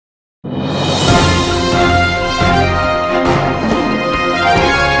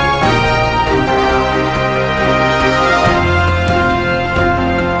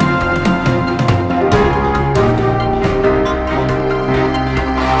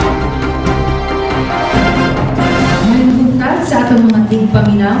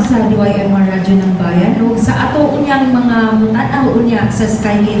paminaw sa DYMR-Radyo ng Bayan. O sa ato unyang mga mutanaw unya sa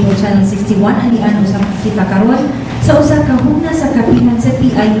Sky Cable Channel 61, anian usap kita karon sa usa ka hugna sa Kapihan sa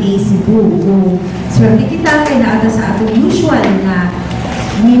PIA Cebu. O swerte kita kay naata sa atong usual na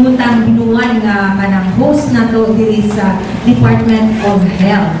mimutang binuwan nga kanang host nato diri sa Department of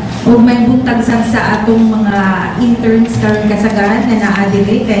Health. O may buntag sa atong mga interns karon kasagaran na naa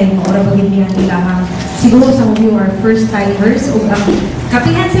diri kay maura bagid niya ilang siguro some of you are first timers o ang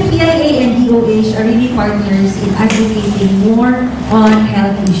Kapihan sa PIA and DOH are really partners in advocating more on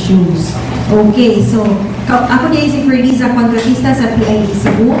health issues. Okay, so ako din si Ferdiza, kontratista sa PIA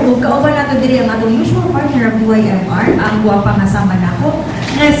Cebu. O kauban nato diri ang atong usual partner of DYMR, ang guwapa nga sama nako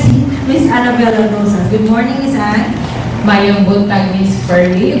nga si Miss Annabella Rosas. Good morning, Miss Anne. Mayong buntag Miss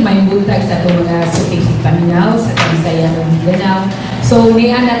Ferdy, mayong buntag sa itong mga suking paminaw sa Kabisayan ng Mindanao. So, may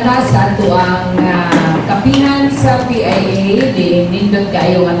anata sa ato ang Kapihan sa PIA, di nindot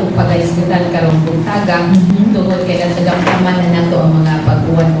kayo ang atong pag-aisgutan karong buntagang tungkol kay nagtagamtaman na nato ang mga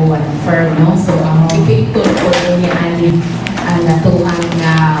pag-uwan-uwan firm, no? So, ang ipikton ko niya ang ato ang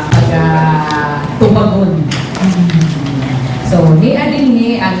pag-tubagon. So,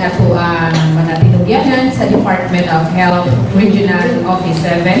 niadinhi ang ato ang mga tinugyanan sa Department of Health Regional Office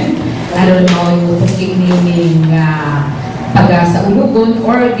 7. Aron mo yung pagkiknining pag-saulugon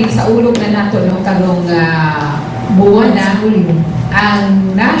or di sa ulog na nato nung karong buwan na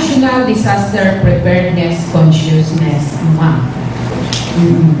ang National Disaster Preparedness Consciousness Month.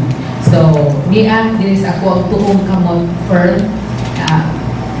 So, niyan din ako ang tuong kamot firm.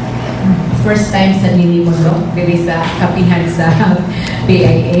 First time sa Ninimolo, diri sa Kapihan sa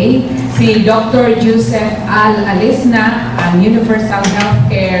PIA. Si Dr. Joseph Alesna, ang Universal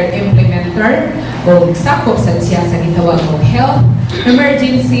Healthcare Implementor, o sakop sa siya sa gitawag ng Health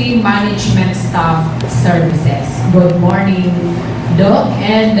Emergency Management Staff Services. Good morning, Doc,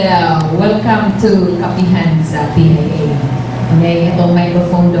 and welcome to Kapihan sa PIA. Okay, itong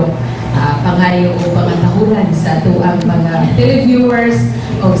microphone, Doc. Pangayo o pangatahuran sa ato ang mga televiewers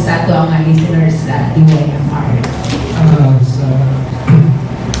o sa ato ang listeners sa DYMR. Sa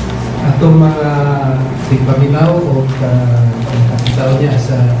atong mga tigpaminaw o kapitaw niya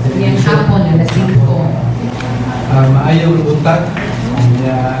sa television. Yan hapon, alas 5. Maayong buntag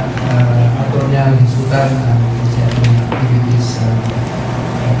niya ato niya hisutan ang atong activities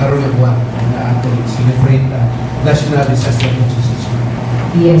karon nga buwan na atong celebrate National Disaster Consciousness.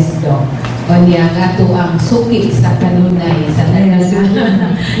 Yes, Doc. O niya nga ito ang suki sa kanunay sa talaga sa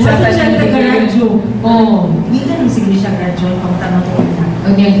siya taga-radyo. Oo. Hindi ka nang sige siya radyo kung tanong-taon na.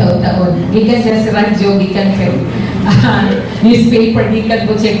 O niya taon-taon. Gikan siya sa radyo, gikan kay newspaper, gikan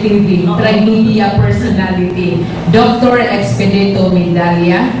po siya TV. Tri-media personality. Dr. Expedito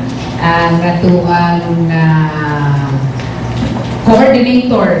Medalla. Nga ito ang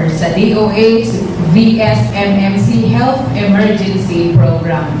coordinator sa DOH VSMMC Health Emergency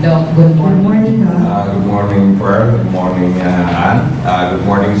Program. Doc, good morning. Good morning, Per. Good morning, Ann. Good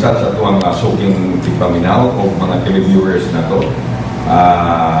morning sa tuwang suking tipaminaw o mga televiewers na to.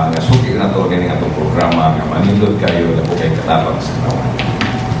 Suking na to ganing atong programa nga manindot kayo na po kay katabang sa kawan.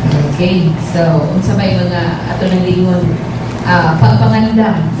 Okay, so unsa may mga ato nang lingon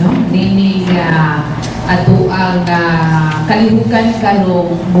pagpangandam, no? Nining ato ang kalihukan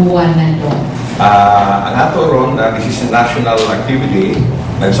karong buwan na to. Ang ato ron, this is a national activity,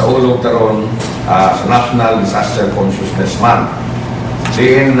 nagsaulog karon sa National Disaster Consciousness Month.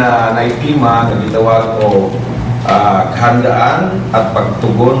 Then, naitima, nagitawag o kahandaan at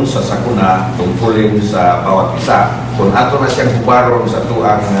pagtugon sa sakuna tungkulin sa bawat isa. Kung ato na siyang hubaron sa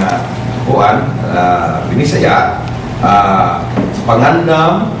tuang buwan, binisaya,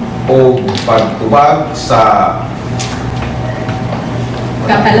 pangandam o pagtubag sa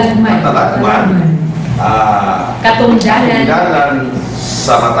katalagman, katungdalan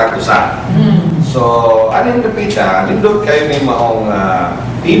sa matagusan. So, anong napita, nindot kayo may maong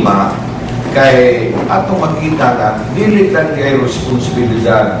tima kay ato makita na dilitan kayo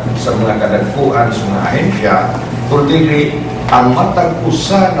responsibilidad sa mga kadagpuan sa mga ahensya kundi ang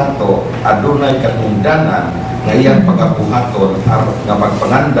matagusan na to adunay katungdanan nga iyang pagabuhaton nga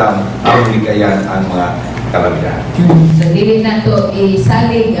magpangandam aron likayan ang mga kalamidad. So, dili na to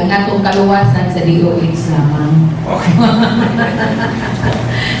isalig ang atong kaluwasan sa DOH lamang. Okay.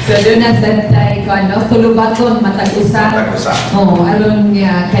 So, doon na sa tayo ko, tulubaton, matagusan. Oo, aron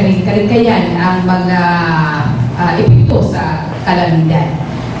nga kalikayan ang mga epekto sa kalamidad.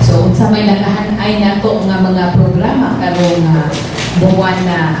 So, unsa may nakahanay na to nga mga programa karong buwan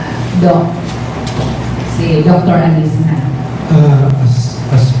na Doc, si Dr. Alesna.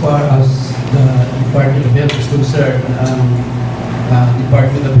 As far as the Department of Health is concerned,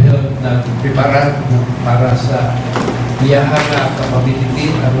 Department of Health na prepara para sa iyahang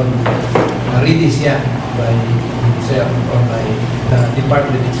capability aron ready siya by himself or by the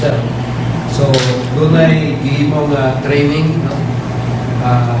department itself. So doon ay gihimong training, no?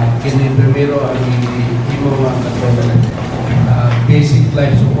 Kini primero ang gihimong basic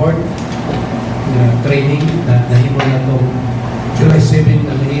life support training na nahimo na itong July 7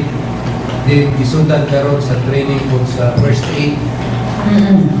 and 8. Then isundan karon sa training po sa first aid.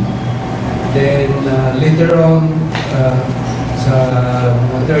 Then later on sa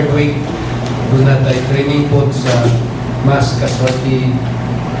third week doon na tayo training po sa mass casualty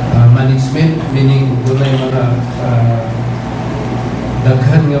management, meaning doon na yung mga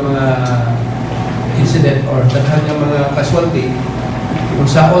daghan nga mga incident or daghan nga mga casualty kung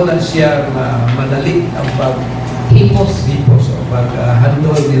saan na siya madali ang pag-hipos o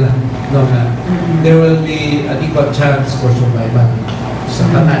pag-handle nila, no, nga there will be an equal chance for survival sa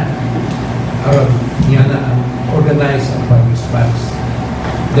tanan aron niya na ang organize ang pag-response.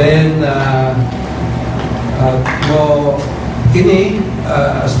 Then kini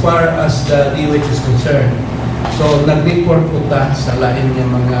as far as the DOH is concerned, so nag-report po ta sa lain ng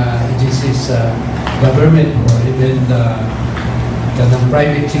mga agencies sa government or even the kanang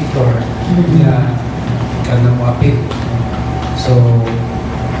private sector na kanang apil. So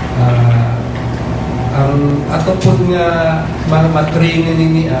ang ato po nga mga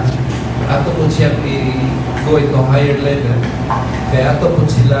matraining niya, ato po siya i-go into higher level, kaya ato po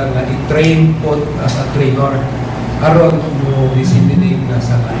sila nga i-train po as a trainer aron mo disseminate na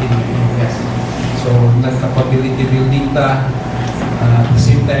sa lain ng areas. So nag-capability building ta, at the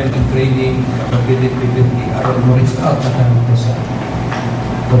same time in training, capability building aron mo reach out na kami po sa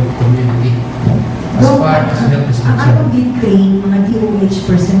community. As far as health is concerned. Ang din-train, mga DOH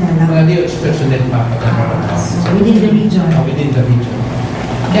personnel lang? Mga DOH personnel pa. So within the region? Within the region.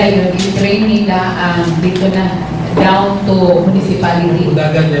 Dahil yung training na dito na down to municipality.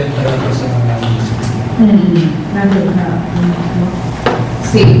 Udagan din talaga sa mga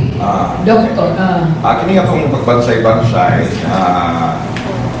si Doktor. Kini atong pagbansay-bansay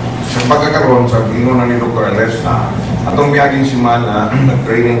sa pagkakaroon sa gingon ni Dr. Alesna, atong miyaging simana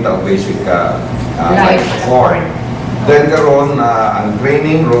nag-training ta basic life support. Then karon ang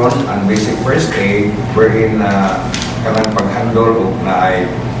training ron ang basic first aid wherein kanang pag-handle og na ay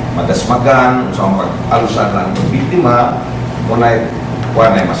madasmagan sa pag-alusan ang biktima, kunay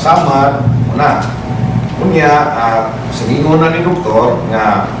masamad, kunya sa gingon ni Doktor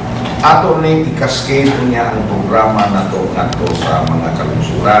nga ato ni i-cascade niya ang programa nato sa mga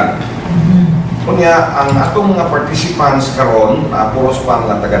kalungsuran. Kunya ang atong mga participants karon puros pa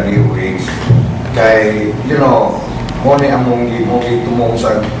nga taga DOH kay mo ni among tumong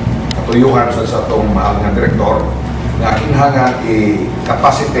sa katuyuhan sa atong mahal nga direktor nga kinahanglan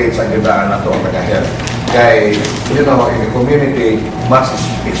i-capacitate sa gidaan nato ang taga-health kay in the community much is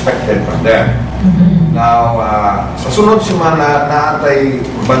expected from them. Now sa sunod semana naatay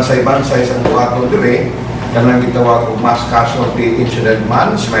bansay-bansay sa buhaton dire kanang gitawag og mass casualty incident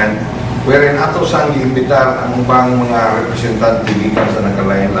management wherein ato sang giimbitar ang ubang mga representante gikan sa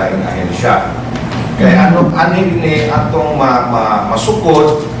nakalain-laing ahensya. Kay ani ni atong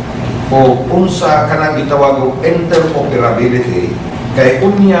masukod o unsa kanang gitawag og interoperability kay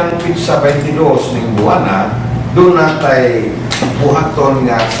unyang pitsa 22 ning buwana doon natay buhaton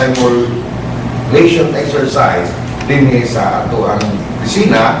nga simulation exercise dinhi sa ato ang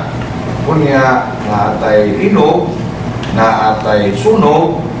pisina unya nga atay linog na atay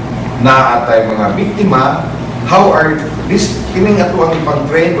sunog na atay mga biktima. How are this kining ato ang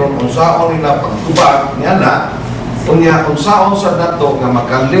ipang-train ron unsaon nila pagtubag niya na unya unsaon sa dato nga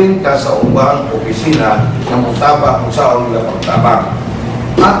makalink ka sa ubang opisina nga mutabang unsaon nila pagtabang.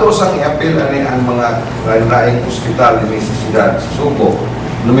 Ato sang i-appeal ani ang mga lain-laing ospital dinhi sa siyudad sa Cebu.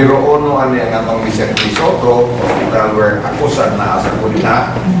 Numero 1 ani ang atong Vicente Soto Hospital where ako sad naa sa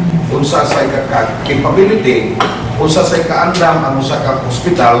Kulina. Unsa sa capability, unsa sa kaandam ang usa ka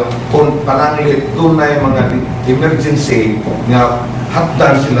ospital kung pananglit dunay mga emergency nga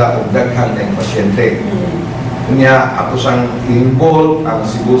hatdan sila og daghang nga pasyente. Unya ato sang involve ang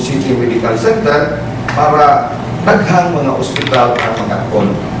Cebu City Medical Center para daghang mga ospital ang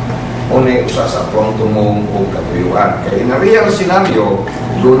magakon. Une usa sa atong tumong o katuyuan. Kaya in a real scenario,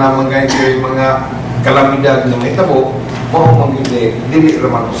 doon naman kay mga kalamidad na may tabo, mao magiging dili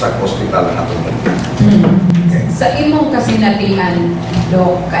raman usa ka ospital ang atong. Okay. Sa imong kasinatian,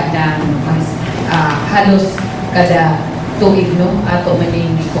 Dok, kadang halos kada tuig, no, ato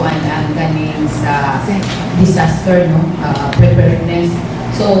maning kuan ang ganing sa disaster, no, preparedness.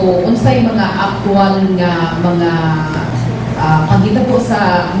 So unsay mga actual nga mga Pag kita po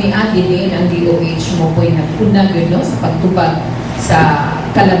sa miagi din ang DOH mo po yung nagpunag yun, no, sa pagtubag sa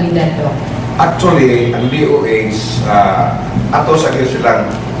kalamidad, Doc. Actually, ang DOH, ato sa silang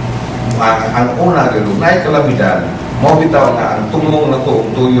ang una gano'n, na kalamidad, mo bitaw nga ang tumong na to,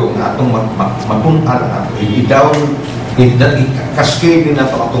 tuyo nga atong matuntan at i-down, i-cascade din na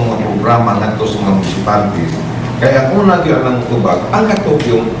ito atong mga programa nga ito sa mga municipalities. Kaya ang una yun ang tubag, ang katog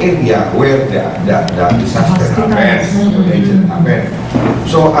yung area where the disaster happens,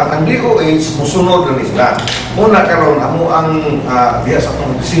 So, ang DOH, musunod rin sila. Una karon amo ang diya sa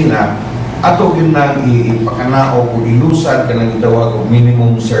atong opisina, ato ginang ipakanaog o ilusad ka ng idawag o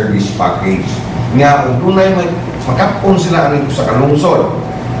minimum service package. Nga, kung dunay makapon sila aning sa kalungsod,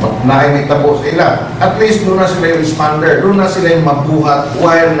 na may tabo sa ila, at least doon na sila yung responder, doon na sila yung mabuhat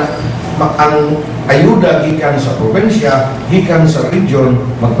while ang ayuda gikan sa probinsya, gikan sa region,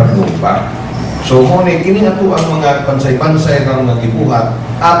 magpatulpa. So, kung kini ato ang mga pansay-pansay ng nagibuhat,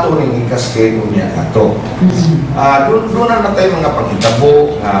 ato ning i-cascade niya ato. Doon na natin mga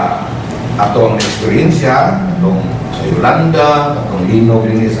paghitabo nga ato ang eksperyensya, atong sa Yolanda, atong Lino,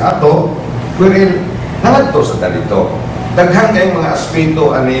 Grinis, ato, wherein nangadto sa dalito. Daghan kayong mga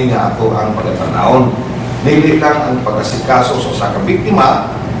aspeto ani nga ato ang pagkatanaon. Dili lang ang pag-asikaso sa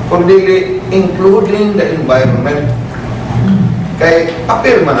kabiktima, kundi including the environment. Kay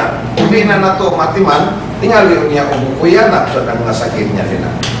apil man na, hindi na nato matiman, tingali niya kung kuyanak sa mga sakit niya din,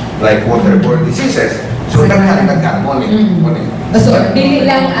 like waterborne diseases. So, daghan mo ni. So, dili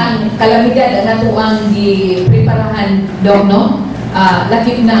lang ang kalamidad na ito ang di-preparahan daw, no?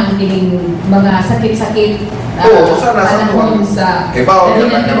 Lakip na ang dining mga sakit-sakit. Oo, sana sa tuwang ibaw na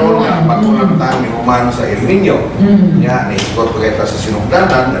nagkaroon nga pagkulantan ni Human sa El Nino. Nga, naikot pagkita sa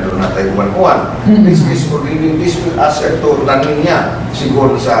sinugdanan, na doon natin uwan-uwan. This will answer to lanin niya,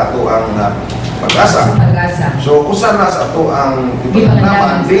 siguro sa ito ang pag-asa. So, usan na sa ito ang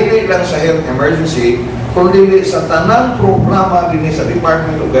ipagnaman, dili lang sa health emergency, kundi sa tanang programa din sa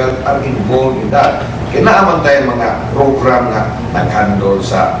Department of Health are involved in that. Kinaaman tayo mga program na nag-handle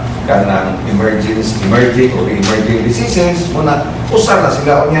sa kanang emerging diseases. Muna, usan na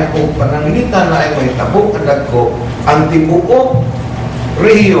sila niya kung pananglitan na ay may tabok adag ko ang tibuok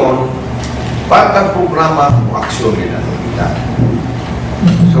rehiyon pagka programa o aksyon din natin kita.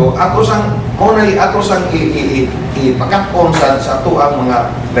 So, ato sang ipakakon sa ato ang mga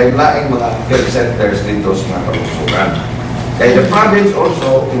lain-laing mga health centers dito sa mga kalusugan. Kaya the province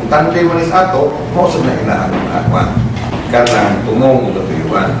also, in tandem man is ato, mo sa na inahanong akwan. Kanang tumong o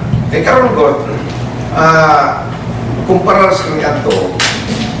katuyuan. Kaya karoon ko, kumparar sa kanya ato,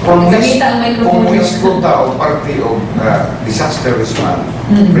 kung wisgo ta o parte o disaster response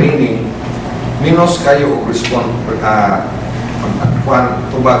training, minus kayo o respond kung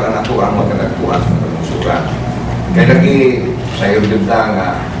tubag ang ato ang magkadagpuan sa kalusugan. Kaya lagi sa iyo dibda nga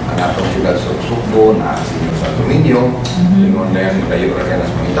ang atong sila sa Cebu na sino sa Dominio, ingon na yan tayo na kaya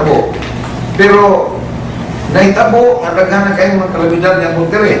nas mangitabo. Pero naitabo, nga daghan na kayong mga kalamidad niya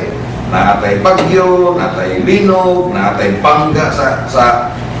kung tiri. Naatay bagyo, naatay linog, naatay bangga sa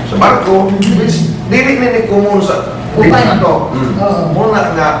barko, which dili ni kumun sa upan ito.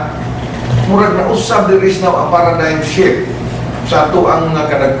 Muna nga, murag na usab there is now a paradigm shift sa ato ang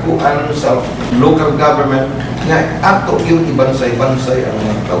kadagkuan sa local government nga ato yung ibansay-bansay ang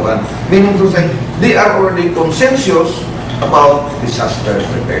mga katawan. Meaning to say, they are already consensus about disaster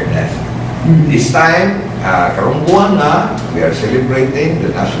preparedness. This time, karong buwan na, we are celebrating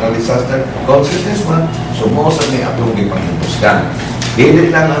the National Disaster Consciousness Month. So, mo sa ni atong ipanghimpusgan. Dili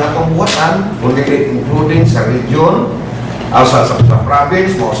lang ang atong buwatan, kundi including sa region, sa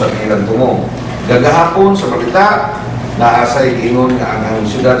province, mo sa ilang tumong. Gagahapon sa balita, naasay ingon nga ang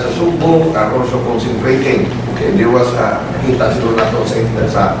siyudad sa Cebu are also concentrating. Okay, there was nakita sila nato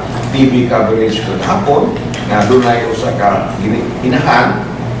sa TV coverage kahapon na doon ay usa ka inahan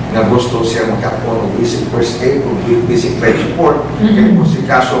na gusto siya makapon o basic first aid o basic life support. Kaya po si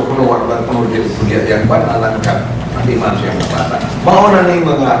kaso kuno wala kuno dili yang banalan ka hindi man siya mabata. Mao na ni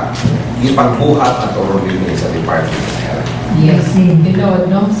mga ipangbuhat at oro din sa department of health. Yes,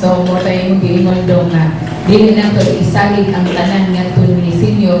 Lord, no? So, mo tayo mag-iingon doon na dili na ito isalig ang tanan nga ito ni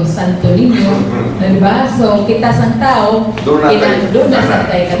Senyor Santo Niño, diba? So, kita sang tao, doon na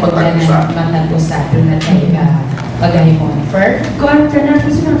sa tayo katulanan matagusa, doon na tayo pag-ahimon. Fer? Kung tanan ko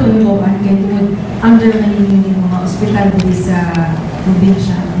sila tulungan, kaya under maninin mga ospital dito sa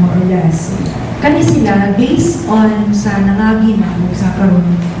probinsya, more or less. Kani sila, based on sa nangagi na sa karon,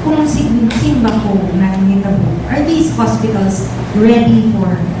 kung simba ko na nangitabo, are these hospitals ready for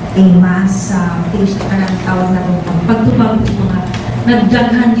a mass patient ka ng tawag na itong pagtubag ng mga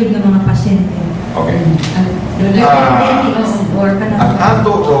nagdaghan yun ng mga pasyente? Okay. Ang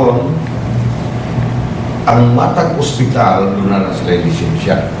ato ron, ang matag ospital, doon na sila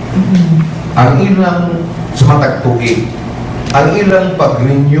lisensya. Ang ilang, sa matag tuig, ang ilang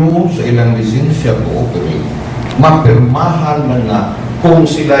pag-renew sa ilang lisensya to operate, mapirmahan na nga kung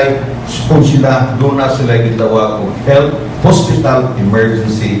sila doon na sila gitawag o Health Hospital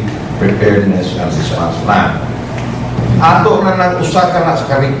Emergency Preparedness and Response Plan. Ato na nang usaka na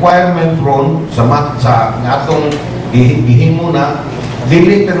sa requirement ron sa atong ihimo na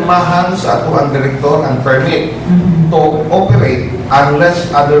dili pirmahan sa ato ang direktor ang permit to operate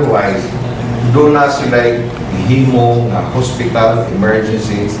unless otherwise doon na sila ihimo nga Hospital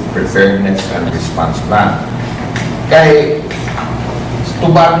Emergency Preparedness and Response Plan. Kay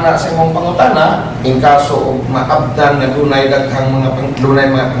tubag na sa imong pangutana in kaso og maabdan nga dunay daghang mga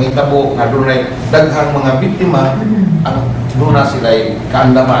pangitabo nga dunay daghang mga biktima ang duna sila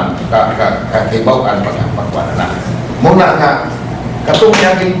kaandaman kakaibawan pagpagwana na muna nga katong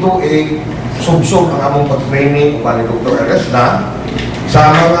yaking tuig subsob ang among pag-training ni Dr. Alesna sa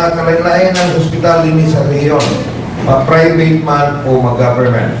mga kalain-lain ng hospital din sa rehiyon, ma-private man o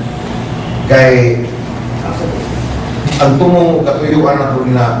ma-government. Kay ang tumong katuyuan na po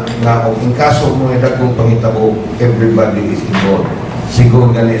na kung in kaso mo na dagong pangitabo, everybody is involved. Siguro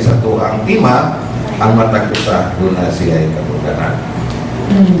gani sa to ang tima, ang matagpusa doon na siya ay katulganan.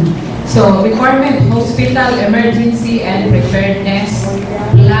 So, requirement, hospital, emergency, and preparedness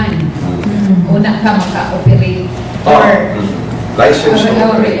plan. Una ka maka-operate. Or license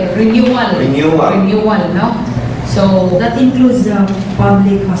renewal, no? So, that includes the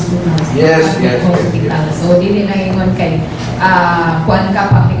public hospitals. Yes, yes. Hospital. So, dili na ingon kay kuan ka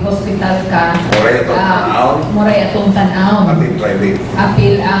public hospital ka. Moray atong tanaw.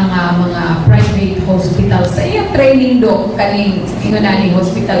 Apil ang mga private hospital sa iyang training do kaning ingon ani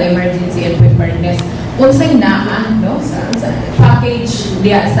hospital emergency and preparedness. Unsay naa no sa package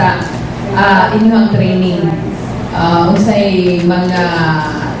diya sa inyong training. Unsay mga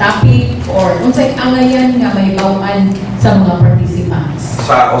topic or unsay angayan nga may bawaan sa mga participants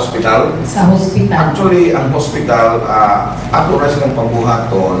sa hospital? Sa hospital. Actually, ang hospital, ato na silang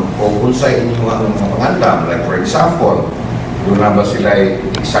pambuhaton o unsay inyong mga pangandam. Like for example, doon na ba sila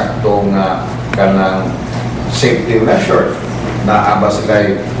eksakto nga kanang safety measure na ba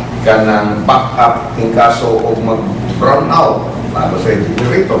sila kanang backup in kaso o mag-brown out na ba sila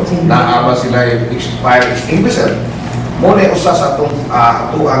generator na ba sila fire extinguisher. Muna usa sa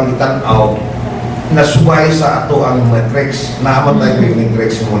ato ang itanaw na subay sa ato ang matrix na amatay ko yung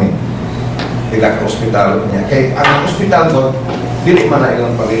matrix mo ni ilang hospital niya. Kaya ang hospital ko, dili man na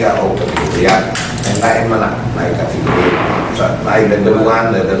ilang pag-iya o kategorya. And lain man na kategorya. So, na level 1,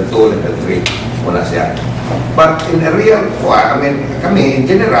 level 2, level 3. Muna siya. But in a real, kami in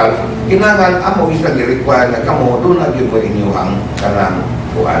general, kinangan amo isang i-require na kamo doon na yung inyuhang kanang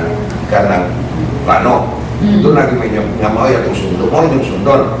plano. Doon na yung nga mo yung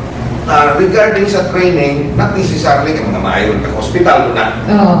sundon. Regarding sa training, not necessarily ang mga maayon ng hospital doon na.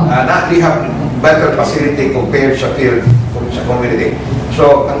 They have better facility compared sa field, sa community.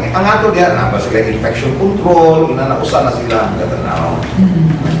 So, ang ato diyan, ba sila infection control, inanausan na sila ang gatanaw.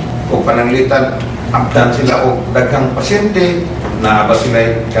 Kung pananglitan, abdan sila o daghang pasyente, na ba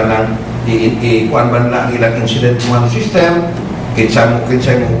sila kanang i-kuan ba nila ang ilang incident command system, kinsa mo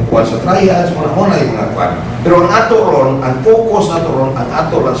kukuha sa trials, muna yung mga kuan. Pero ang ato ron, ang focus na to ron, ang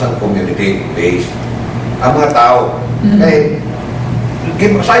ato lang sa community-based. Ang mga tao, kaya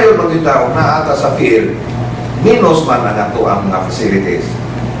sayo lang yung tao na ata sa field, minus man ang ato ang mga facilities.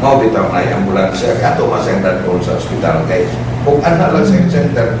 Mga bitaw na yung ambulansya, ato masendad doon sa hospital. Kaya kung ano lang sa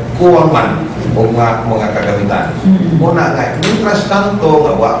center, kuha man o mga kagamitan. Muna nga, mientras tanto,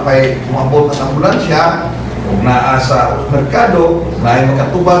 nga wapay kumabot ng ambulansya, kung naa sa merkado, na ay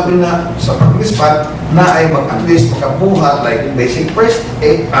makatubag din na sa public spot, na ay at least makabuhat like basic first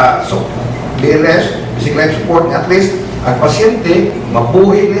aid, so BLS, basic life support, at least ang pasyente,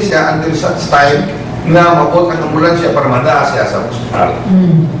 mabuhay niya siya until such time na mabot ang ambulansya para madaan siya sa hospital.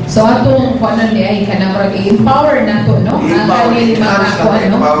 So atong kuanan ni ay kanang i-empower nato no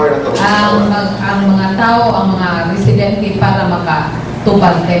ang mga tao, ang mga residente para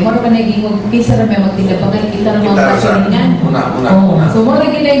makatubag kay mo ra naging kisa ra may magtindapagan kita ra mga kasulingan. So mo ra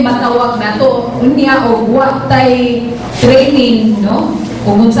gid matawag nato unya og wa tay training no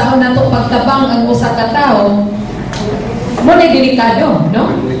kung unsaon nato pagtabang ang usa ka tawo mo na delikado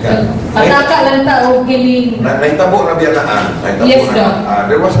no. Pataka lang tao kining naitabo na biyanaan. Yes, Doc.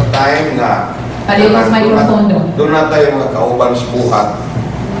 There was a time na paliwas microphone doon na tayo mga kauban sa buhat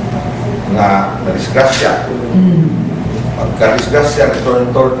nga na-disgrasya. Pagka-disgrasya,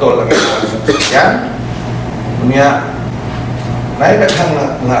 tortol ang mga sasakyan, Unya, naidaghang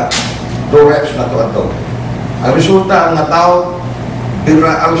nga reps na to. Ang resulta nga tao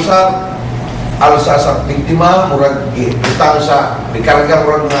dira alsa sa biktima murag utang sa dikarga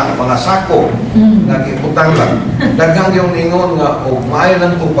murag mga sako nga giputang lang. Daghang yung ningon nga og maayo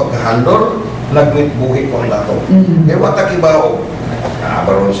lang tong pagkahandol lagmit buhi ko dato. Kaya wata kibaw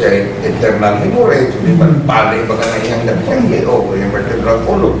baron siya internal hemorrhage, di ba pali baga na iyang nagkanggi o yung vertebral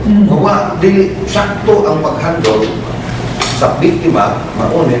column. Mawa dili sakto ang paghandol sa biktima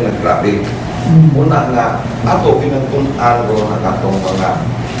mauni naggrabe. Una nga ato pinagtun-an na atong mga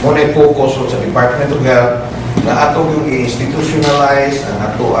muna focus sa Department of Health na ato yung i-institutionalize ang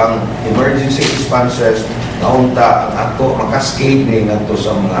ato ang emergency responses na unta ang ato makascade din ato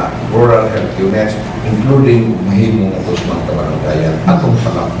sa mga rural health units including mahimong ato sa mga kabaranggayan atong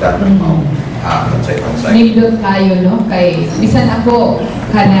palakdan ng mga pansay-pansay. Nindot tayo, no? Kay bisan ako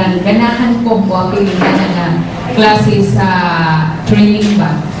ganahan ko po ang pilihan na klase sa training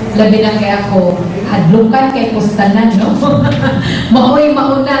ba. Labi na kay ako hadlukan kay kustanan, no? Maoy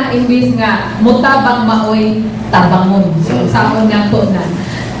mauna imbis nga mutabang maoy tabangon. So saon nga to na.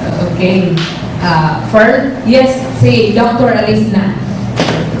 Okay. First, yes, si Dr. Alesna.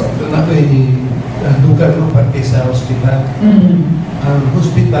 Doon ako lugar mo pati sa hospital. Ang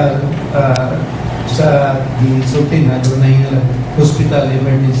hospital sa Sultan na doon na yung Hospital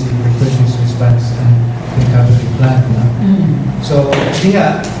Emergency First Response and Recovery Plan. So,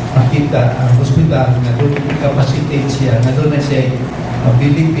 siya makita ang hospital na doon capacitate siya, na doon na siya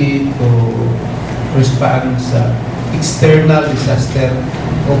ability to respond sa external disaster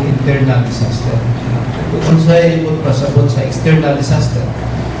o internal disaster. Kung sa'yo ibot pasabot sa external disaster,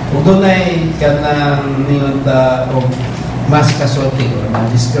 kung doon ay kanang niyonta o mas kasulti o na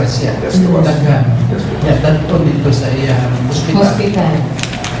disgrasya, daghan. Daton dito sa iyang hospital.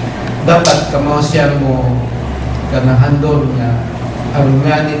 Dapat kamo siya mo kanang handol nga ang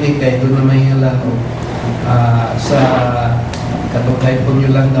nga nini kay doon na mahihalan o sa katungkay po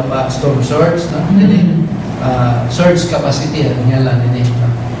nyo lang na pa storm surge na surge capacity ang hihalan nini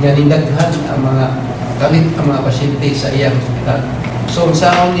nga nindaghan ang mga kalit ang mga pasyente sa iyang hospital. So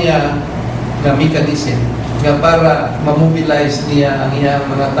saan niya nga mechanism nga para mamobilize niya ang iyang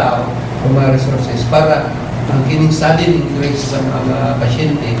mga tao o mga resources para ang kining sudden increase sa mga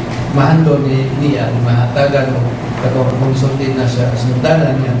pasyente mahandol niya mahatagan o konsultin na siya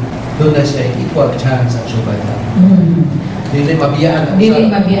sinundanan niya doon na siya equal chance at subatan. Dili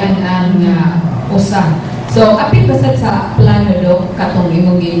mabiyaan ang usa. So, apil ba sa plano do katong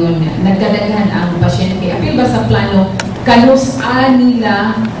imong gingon nagkadaghan ang pasyente? Apil ba sa plano kanus-an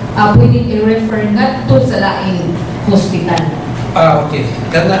nila pwedeng i-refer ngadto sa laing hospital? Okay.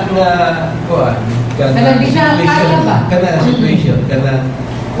 Kana nga kuan. Kana di siya kaya ba? Kana situation. Kana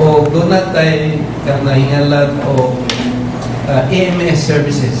o doon natay kana hingalan o EMS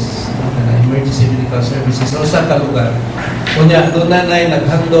services, emergency medical services o sa kalugar. Kunya doon na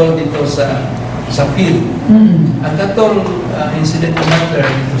naghandol dito sa field. Ang katong incident commander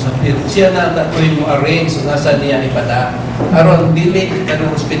dito sa field, siya na tatoy mo arrange kung nasa niya ipada. Aron dili ka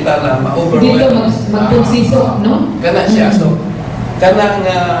ng hospital na ma-overwhelm. Dito magpunsiso, no? Kana siya. So, kanang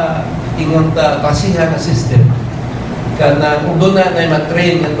ingon ta kasihan na system. Kanang doon na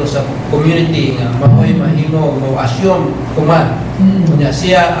ma-train ito sa community nga mahoy mahimo mo assume command. Kunya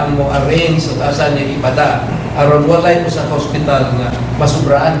siya ang mo arrange kung nasa niya ipada. Aron walay ko sa hospital nga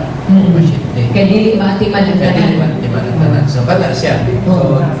masubraan pasyente. Kaya dili maatiman ang tanan. So kana siya.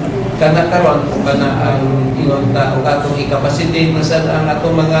 So kana karon kana ang ingon ta og atong i-capacitate na sad ang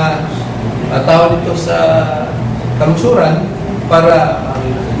atong mga tao dito sa kalusuran para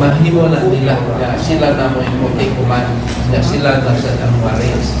mahimo na nila na sila na mo take command na sila na sad ang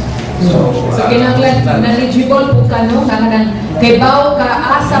arrange. So kinahanglan knowledgeable po ka no kanang kay bawo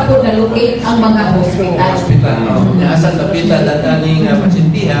ka asa po na locate ang mga hospital. Asa dapitan dadani nga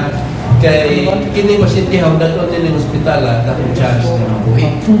pasyentiha kay kini pasyentiha daton ni hospital katong chance na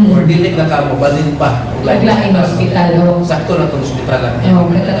mabuhi. Or dili na ka mabalin pa laing hospital o sakto na tong hospital.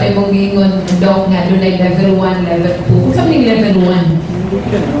 Katay mong giingon daw nga dunay level 1, level 2. Unsa man level 1?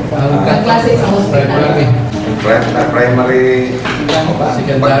 Ang klase sa hospital. Primary,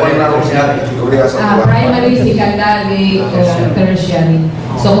 primary, secondary, tertiary.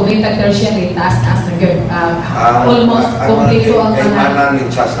 So, kung may tertiary, taas almost complete ang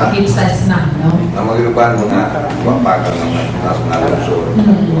hitsas na, no? Na mag-iban mo na wapagan ng national resort.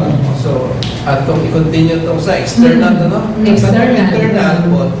 So, atong i-continue itong sa external, no? Internal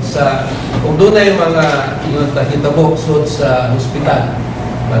po sa, kung doon na yung mga hitabo sa hospital,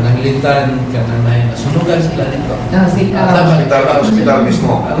 pananglitan, kananay, nasunugan sila dito. Hospital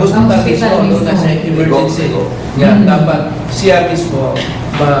mismo. Ang hospital mismo, doon na sa emergency. Dapat siya mismo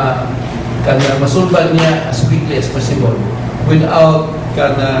masulban niya as quickly as possible without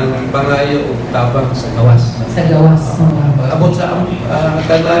kanang pangayo o tabang sa gawas. Sa gawas. Pag-abot sa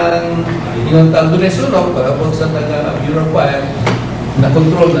kanang yung tagdunesunog, pag-abot sa taga-Europe,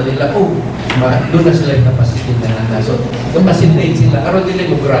 na-control na nila, doon na sila yung capacity na nasa. So, capacity sila, aron nila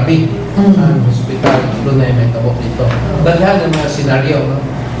mo grabe ang hospital, doon na yung may tabok dito. Daghan ng mga senaryo, no?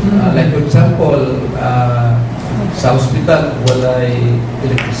 Like for example, sa hospital, walay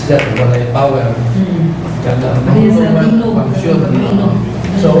electricidad, walay power. Function.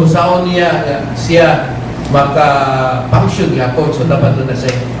 So, usaon niya, siya maka-function yapon, so dapat doon na sa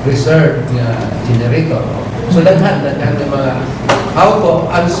reserve nga generator. So, daghan ng mga how to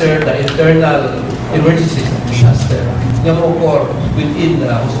answer the internal emergency disaster nga mo core within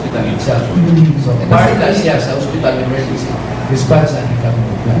the hospital itself. So, part na siya sa hospital emergency response ang ikang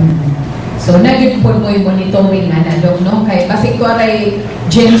So, nag-report mo yung monitoring na Dok, no? Kaya kasi ko ay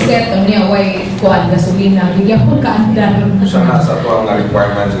genset, niya, way kuhan, gasolina, bigyan ko kaandar. Sana sa ito ang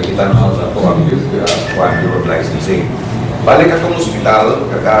requirements, kita na sa ito ang Bureau of Licensing. Balik atong hospital,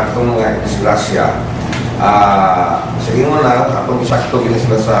 kakatong mga disgrasya, sa inyo na, atong sakto gina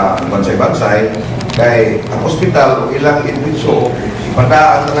sila sa bansay-bansay, kay ang hospital, ilang inwitso,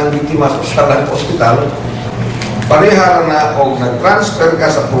 ipadaan na ng biktima sa hospital, pareha na o nag-transfer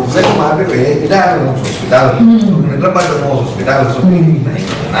ka sa problema, idaan mo sa hospital. So, naglabas mo sa hospital, so, nahingan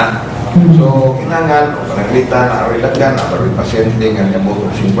na. So, kinangan, o panaglitan, na-arilagan, na-aroy pasyente, nga niya mo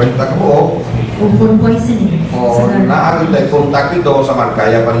 50 ka po. O food poisoning. O na-aroy tayo contact dito sa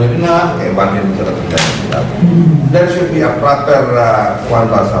Markaya pa nyo na, kaya banin sa hospital. There should be a proper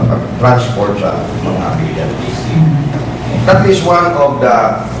transport sa mga agent. That is one of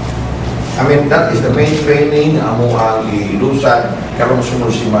the that is the main training amo ang ilusad karong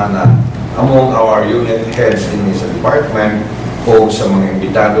sunod semana among our unit heads in this department o sa mga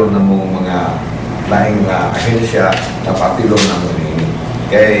imbitado na mga laing ahensya na patilon na mo ini.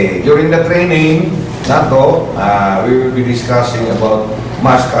 Okay, during the training nato, we will be discussing about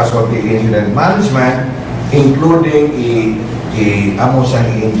mass casualty incident management, including amo sang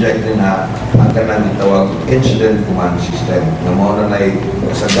i-inject na ang kanang itawag incident command system na mo na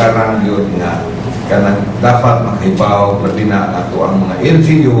kasagaran yun nga kanang dapat makibaw labi na ato ang mga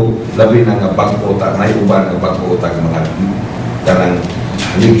LGU labi na nga bagputag na iuban nga bagputag mga kanang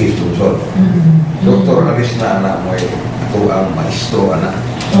haligi lungsod. Dr. Alesna na mo ito ang maestro anak.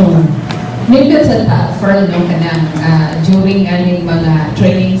 Nindot sa for no kanang during aning mga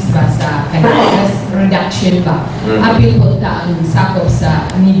trainings ba sa kanang stress reduction ba apil po ta ang sakop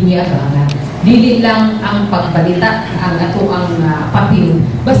sa media ba dili lang ang pagbalita ang ato ang papel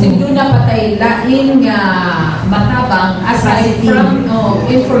basin doon na patay laing matabang aside from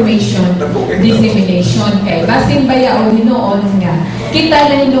information dissemination kay basin baya o hinoon nga kita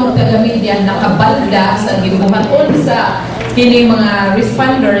na hinoon taga media nakabalda sa gibuhaton sa kining mga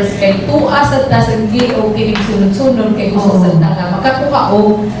responders kay tuwa sa tasagi o kining sunod-sunod kay gusto sa nga makakuha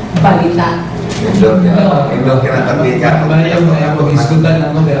o balita. Indot kinatabi ka. Bayan mo ako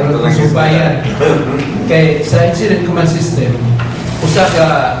iskutan ako pero subayan. Kay sa incident command system, usa ka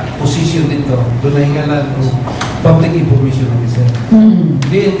position dito, doon na hingalan public information officer.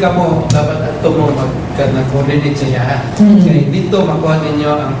 Diin ka mo, dapat ato mo mag-coordinate sa iya. Kaya dito makuha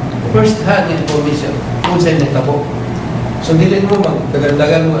ninyo ang first hand information kung sa'yo nagtabo. So, dili mo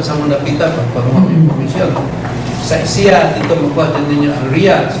magdagan mo sa mga napita pag mga information. Sa siya, dito makuha din ninyo ang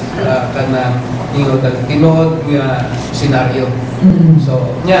real kanang tinuod nga senaryo.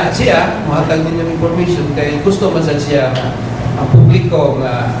 So, siya, mahatag ninyo information kaya gusto man siya ang publiko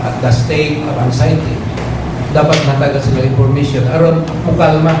nga at the state of anxiety. Dapat matagal sila information. Aron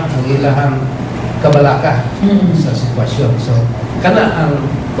mukalma ang ilahang kabalaka sa sitwasyon. So, kana ang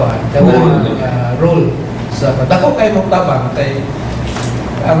role sa dako kay magtabang kay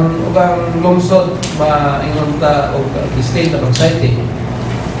ang ubang lungsod maingon ta og state of anxiety.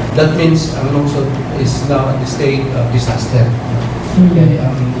 That means ang lungsod is now at the state of disaster. Kaya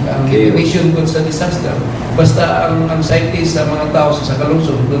ang situation ko sa disaster basta ang anxiety sa mga tao sa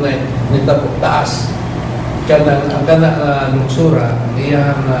kalungsod dunay nitabo taas ang lungsura ang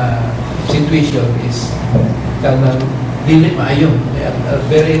iyang situation is kanang dili maayo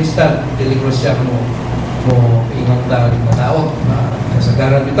very instant dili ko siya mo ingat na matawag na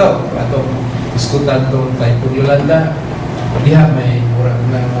kasagaran ito atong iskutan doon kay Yolanda diha may murag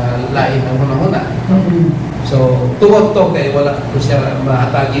ng lain ang hunahuna. So tuwag to kay wala ko siya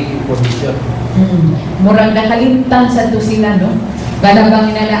mahatagi information. Murag nakalimtan sa to sila no Ganabang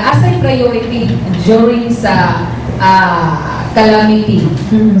nila asay priority during sa calamity.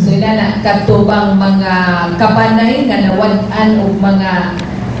 So na katubang mga kabanay nga nawad-an og mga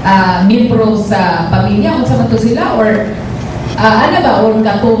membro sa pamilya kung sa to sila or ano ba or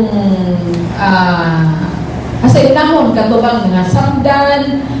katong asay namon katubang mga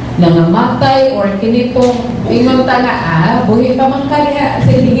samdan nangamatay or kinitong ingon ta nga buhi pa man kaniya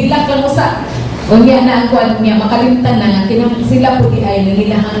sa higilak lang sa unya na ang kuan niya makalimtan na kinang sila pud ay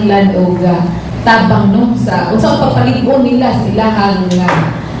nangilahanglan og tabang no sa unsa papaligon nila silahang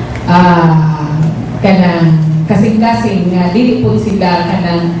kanang kasing-kasing nga dili po sila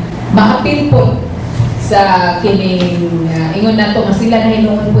kanang maapil po sa kining ingon nato nga sila na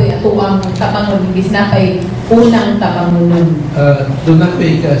hinuon po ato ang tabangon imbis na kay unang tabangon. Doon na ko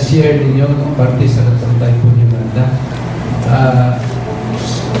i-share ninyo ng parte sa katantay po ni Manda.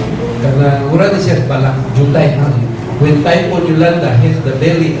 Karena mura ni siya pala July when Typhoon Yolanda hit the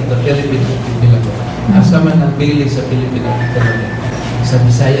belly of the Philippine Archipelago. Asa man ang belly sa Philippine Archipelago? Sa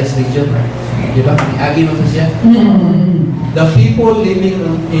Visayas region, di ba? Agi mo siya. The people living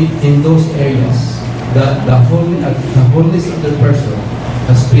in those areas, the wholeness of the person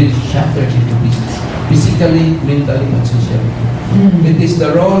has been shattered into pieces, physically, mentally, and socially. It is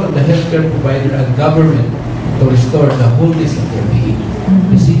the role of the healthcare provider and government to restore the wholeness of their being,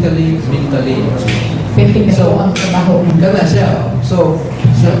 physically, mentally, and socially. So, ang trabaho. Kana siya. So,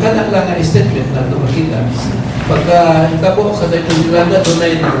 kana lang ang statement na ito makita. Pagka itabo sa Typhoon Yolanda, doon na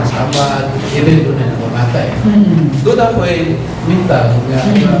yung nasama, even doon na yung mamatay. Doon na po ay mental.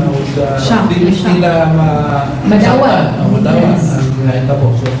 Hindi nila madawan ang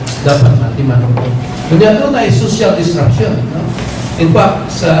itabo. So, dapat natin manong. Doon na ay social disruption. In fact,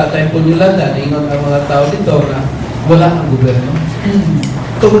 sa Typhoon Yolanda, naingon ang mga tao dito na wala ang gobyerno.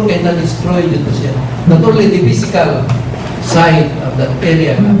 Tungkol kayo na-destroy dito siya. Not only the physical side of that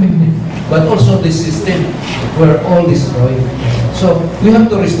area affected, but also the system were all destroyed. So, we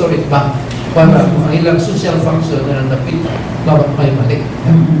have to restore it back para ang ilang social function na napit, bawat may mali.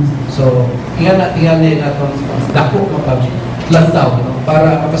 So, tingnan natin atong dako mapaglantaw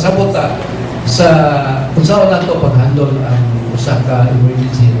para makasabot sa kung saan na ito pag-handle ang usa ka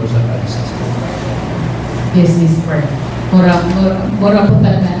emergency o usa ka disaster. Yes, Miss Fern. Mura po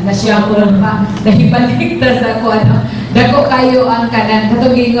na siya ko lang pa nahibalik na sa ako dako kayo ang kanan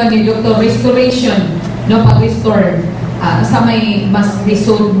katugingon ni Dr. Restoration no pag-restore sa may mas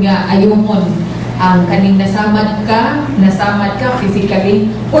lisod nga ayumon ang kaning nasamad ka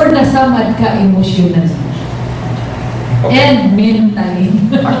physically or nasamad ka emotionally and mentally.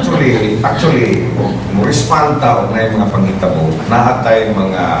 Actually, mo respond ta og nay mga panghitabo naatay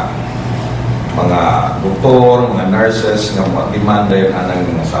mga doktor, mga nurses nga mag-demanda yung anang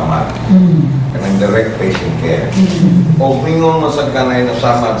nasamad. Kanang direct patient care. O mingon mo sa kanay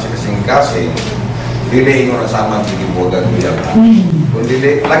nasamad sa kasing-kasing, dili ingon nasamad sa gibugan uyab. Kung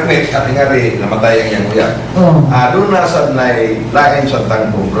dili, lagnit at ingari, namatay ang iyang uyab. Doon na sa lain sa tang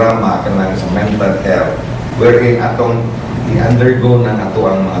programa kanang sa mental health, wherein atong i-undergo ng ato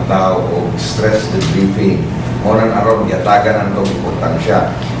ang mga tao o stress debriefing. Oran araw yatagan ang itong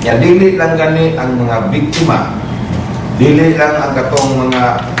importansya. Yan, dili lang gani ang mga biktima, dili lang ang katong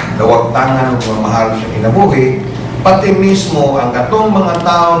mga dawagtangan o mga mahal sa inabuhi, pati mismo ang katong mga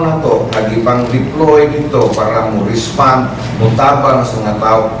tao na to nagipang deploy dito para mo respond, mutabang sa mga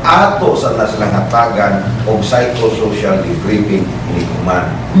tao ato sa silang hatagan o psychosocial debriefing ni kuman.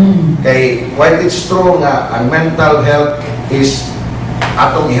 Kay while it's true nga ang mental health is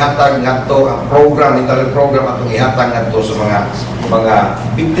atong ihatag ngadto ang program, mental program atong ihatag ngadto sa mga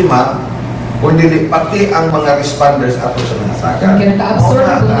biktima, kundi pati ang mga responders ato sa nahatagan. Kinaka-absorb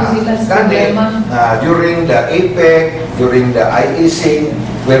sila sa problema. During the APEC, during the IEC,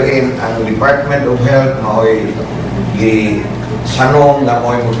 wherein ang Department of Health maoy sanong na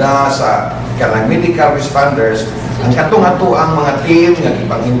maoy muda sa kanang medical responders, ang katong-ato ang mga team nga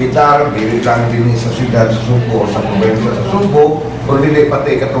ipang-imbitar, dili lang din sa siyudad sa Cebu o sa probinsya sa Cebu, kundi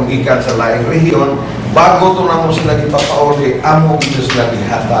pati katong gikan sa laing rehiyon, bago to na mo sila ipapauli, amo dito sila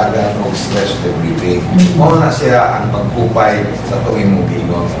ihatagan o stress debriefing. Mao na siya ang pagkupay sa itong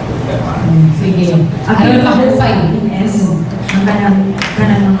imugingon sa problema. Sige. Ano na mahupay? Ang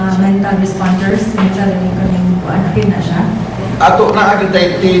kanang mga mental responders, mental anakin na siya. Ato na agad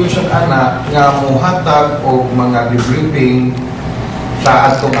tayo team sa anak nga muhatag o mga debriefing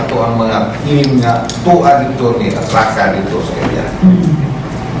sa ato ang mga team nga tuwa dito ni atraka dito sa area.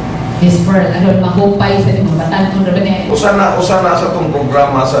 Yes, for ano mahupay sa mga batan kung rabi Usana sa itong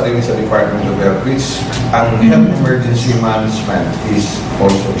programa sa Department of Health, which ang health emergency management is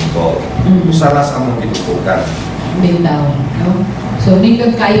also involved. Usana sa among gitutukan. Bitaw, no? So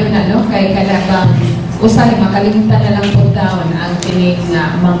nindot kayo na no kay kalabang usahay makalimutan na lang po taon ang kining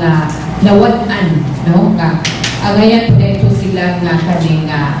mga nawad-an no nga ngayon po dito sila nga kaning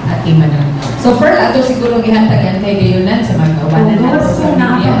atiman. So for ato siguro gihatagan kay gayunan sa mga kawanan natin sa media.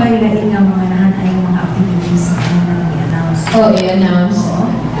 Nakakabaylain ng mga nahan ay mga activities na i-announce. Oh, i-announce.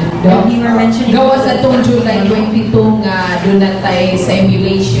 You were mentioning gawas atong July 22 nga doon na tayo sa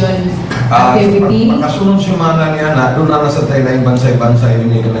emulation activity. Makasunod si mana niya na doon na sa tayo na bansay-bansay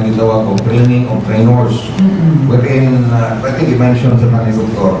ini ka nang gitawa ko training of trainers. Wherein, I think i-mention sa mga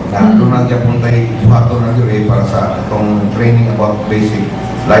doktor na doon na kaya puntay suhato na yun para sa itong training about basic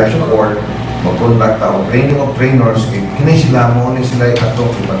life support, mag-conduct o training of trainers, kini sila mo ni sila ito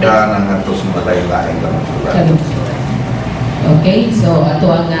ipadaan ng ito sa mga lain-lain lang. Okay, so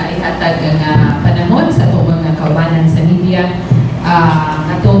ato ang ihatag ang panahon sa ato mga kawanan sa media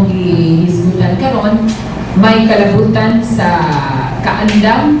atong gihisgutan karon may kalabutan sa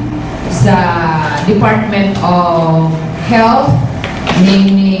kaandam sa Department of Health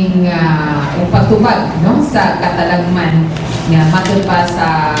meaning pagtubag no sa katalagman nga matud pa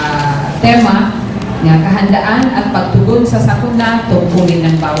sa tema nga kahandaan at pagtugon sa sakuna tungkulin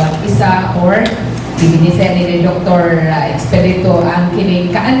ng bawat isa or ibinisa ni Dr. Expedito ang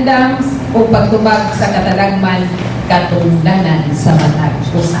kining kaandam o pagtubag sa katalagman katungdanan sa matag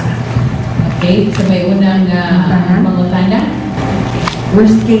usa. Okay, so may unang mangutana.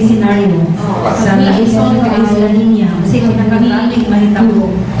 Worst case scenario. Sa naisong sa linya. Kasi kung nakakating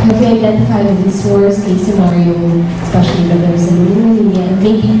mahitabo. Have you identified this worst case scenario, especially when there's a new linya?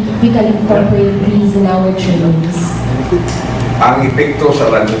 Maybe we can incorporate these in our trainings. Ang epekto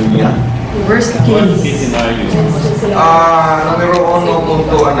sa La Nina. Worst case. Numero uno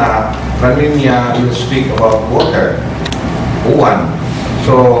punto na La Nina will speak about water. Uwan.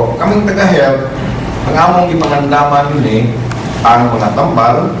 So, kaming taga-health, ang among ipangandaman ini ang mga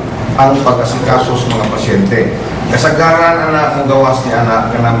tambal, ang pag-asikaso sa mga pasyente. Kasagaran anak ng gawas ni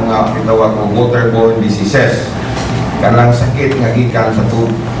anak kanang mga itawag ko waterborne diseases. Kanang sakit nga gikan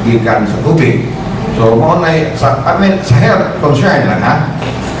sa tubig. So, mo na sa health concern lang ha.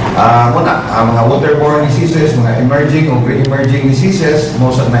 Muna, ang mga waterborne diseases, mga emerging o pre-emerging diseases,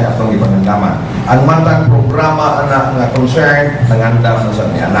 most of na itong ipangandaman. Ang matang programa anak nga concern, nangandam na sa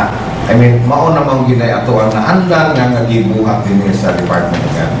niya anak. I mean, mauna mong ginay ato ang naandan nga nagibuhat din sa Department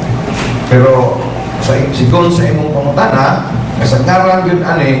of Health. Pero, sigon sa imong pangutana, kasagaran yun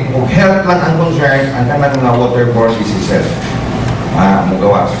ani, kung health lang ang concern, ang kanang mga waterborne diseases.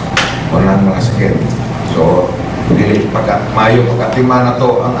 Mugawas. Walang mga sakit. So, dili mayo pagkatima na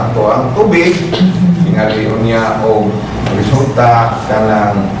to ang ato ang tubig tingali niya o resulta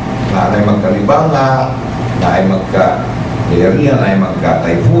kanang naay magkalibanga naay magka diarrhea naay magka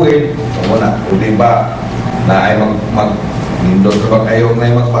typhoid wala o diba naay mag nindot ba kayo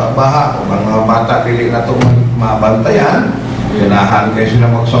naay magbaha o mga bata dili na to mabantayan kailangan kayo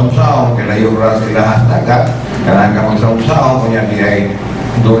sila magsamsaw kailangan oras sila dagat kailangan ka magsamsaw kunya di ay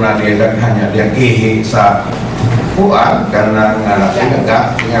doon na niya daghan niya diya ihi sa puan karena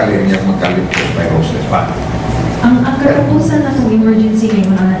tinagak tingali niya magkalipos viruses pa. Ang katapusan na itong emergency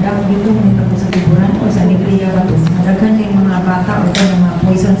ngayon na dapat dito may tapos sa liburan o sa Negria ba ito? Madaghan kayong mga bata o ito mga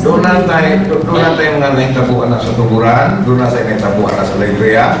poison sa doon na tayo mga naitabuan na sa tuburan, doon na tayo naitabuan na sa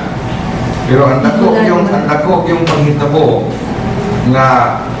Negria. Pero ang dako yung panghitabo nga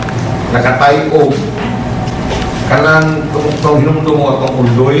nakatayo kanang itong hinumdum mo itong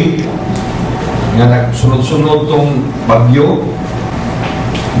uldoy nga nagsunod-sunod tong bagyo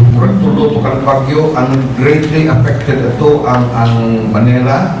tulo kang bagyo ang greatly affected ito ang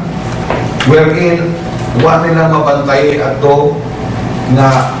Manila wherein wa nila mabantay ato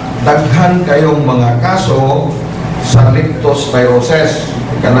nga daghan kayong mga kaso sa leptospirosis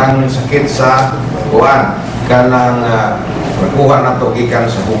kanang sakit sa kuwan kanang nakuha na to gikan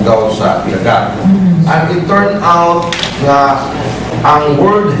sa hugaw sa ilaga and it turned out nga ang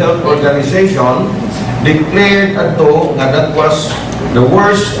World Health Organization declared ato nga that was the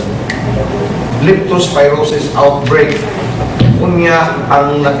worst leptospirosis outbreak. Unya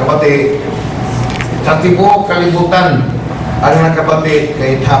ang nakabati sa tibuok kalibutan ang nakabati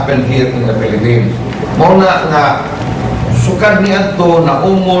kay it happened here in the Philippines. Mauna nga sukad ni ato na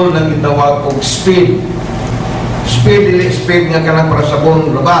umol na gitawag og speed. Speed nga kanang para sa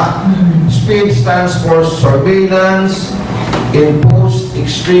bon laba. Speed stands for surveillance in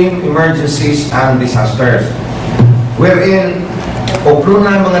post-extreme emergencies and disasters. Wherein, o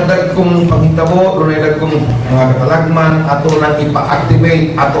na mga dagkong panghitabo, doon ay dagkong mga katalagman, ato nang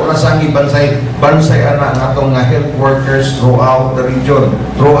ipa-activate, ato na sang ibansay anak ng atong health workers throughout the region,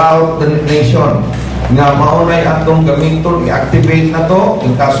 throughout the nation. nga maunay atong gamiton i-activate na to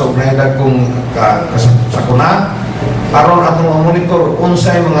in kaso nahidag kung sakuna aron atong monitor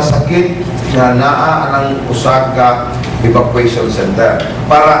unsay mga sakit nga naa anang usa ka evacuation center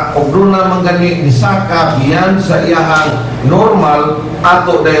para og doon naman gani nisaka biyan sa iyahang normal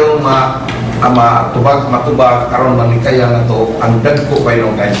ato dayon matubag aron malikaya na to ang dagko pa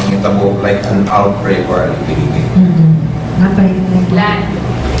yung kay mangitabo like an outbreak or an epidemic.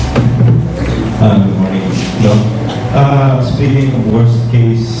 Good morning. No. Speaking of worst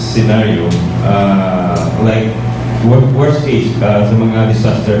case scenario, like worst case sa mga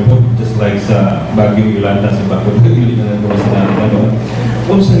disaster, just like sa Bagyong Yolanda sa Bacolod, hindi na naman sinabi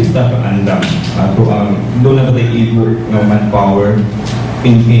kung sa lista ka andam, ato ang doon na tayo ibo ng manpower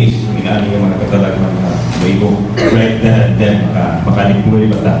in case minaan yung mga katalag mga bago right there and then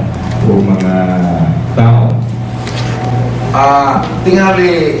makalikmuli ba ta o mga tao.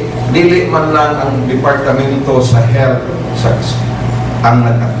 Tingali dili man lang ang departamento sa health ang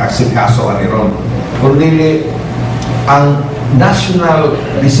nag-asikaso aniron kundi ang national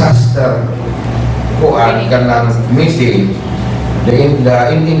disaster kuan kanang meeting the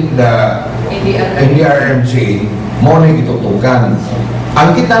NDRMC mo na gitutugan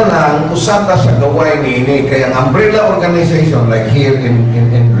ang kita lang usata sa gaway ni ini kaya ang umbrella organization like here in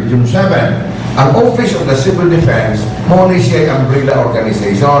Region 7 ang Office of the Civil Defense mo ni siya umbrella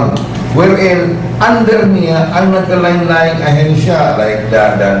organization wherein under niya ang nagkalain-laing ahensya like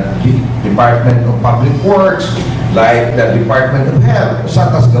the Department of Public Works, like the Department of Health,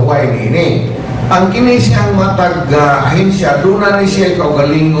 satas gaway ni ini. Ang kini siyang matag ahensya, doon na ni siya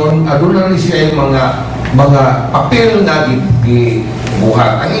kaugalingon, doon na ni siya mga papel na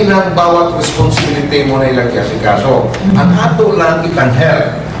gibuhat. Ang ilang bawat responsibility mo na ilang kasikaso. Ang ato lang itang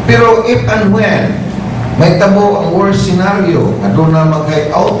health. Pero if and when may tabo ang worst scenario na doon na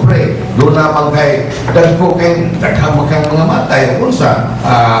magkay outbreak, doon na magkay dagko kay daghang mga matay unsa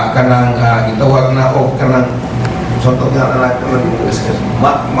kanang itawag na o kanang sonto nga na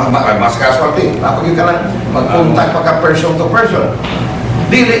mas casualty napag kanang mag-contact pa ka person to person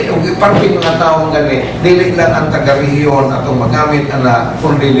dili parking mga taong gani dili lang ang taga-rehiyon atong magamit ana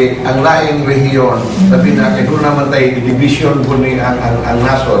kundi ang laing rehiyon sabi na kay doon naman tayo division kundi ang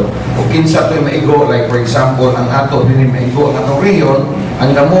nasod o kinsa to maigo like for example ang ato din maigo ang atong rehiyon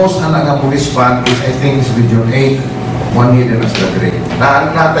ang damos ang police band is I think is Region 8 one hidden as the grade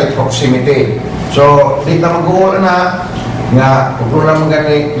na natay proximity so di na mag-uol na nga kung doon naman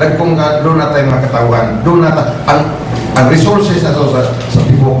gani lagkong doon na tayo makatawan doon na ang resources na sa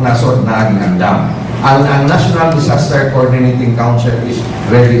tibok nasod na andam. Ang National Disaster Coordinating Council is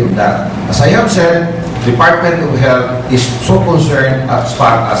ready on that. As I have said, Department of Health is so concerned as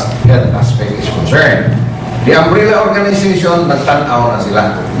far as health aspect is concerned. The umbrella organization, nagtanaw na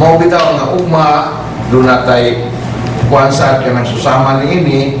sila. Maubitaw nga ugma, doon na tayo kuwansad ka ng susama ni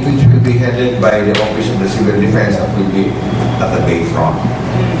ini, which will be headed by the Office of the Civil Defense that will be at the Bayfront.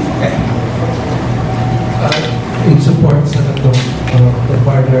 Okay. In support sa itong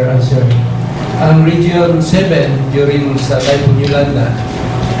further answer. Ang Region 7 during sa Typhoon Yolanda,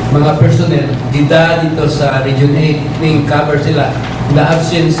 mga personnel, dida dito sa Region 8, ning cover sila the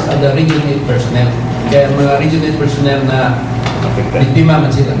absence of the Region 8 personnel. Kaya mga Region 8 personnel na biktima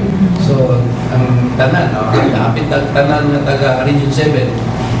man sila. So, ang tanan, hapit ang tanan na taga Region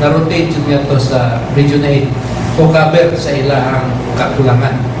 7, na-rotate yun nga to sa Region 8 o cover sa ilahang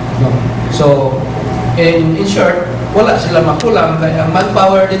kakulangan. No? So, in short, wala sila makulang kaya ang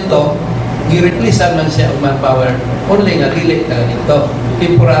manpower dito gi-replacean man siya ang manpower only nga dili na dito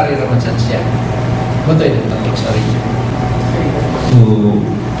temporary naman siya matoy dito sa region. So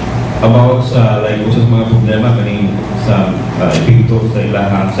about sa like usap mga problema kaning sa epekto sa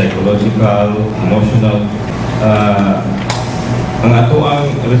ilahang psychological, emotional ang ato ang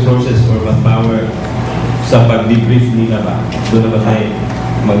resources or manpower sa pag-debrief nila ba doon na ba tayo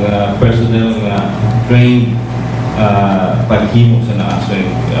mga personnel nga trained paghimo sa naasoy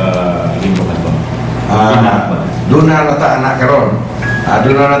himo kato. Doon na nata anak karon.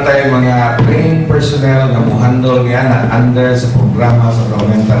 Doon na tayo mga trained personnel nga mo-handle nga under sa programa sa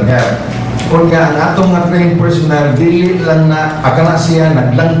mental health. Kung nga ang atong mga trained personnel dili lang na akala siya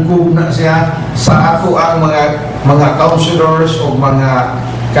naglangkog na siya sa ako ang mga counselors o mga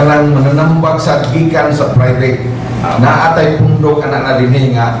kanang mananambag sa gikan sa private na atay pundok anak na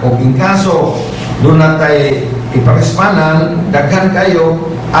din nga o in kaso doon na tayo iparespanan daghan kayo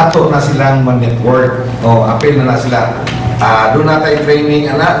ato na silang man-network o apel na sila doon na tayo training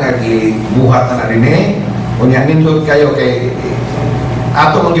anak nga gibuhat na din o niya nindot kayo kay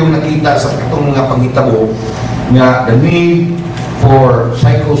ato ang yung nakita sa itong mga panghitabo nga the need for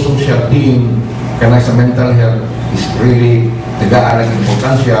psychosocial team kanang sa mental health is really tagaan ang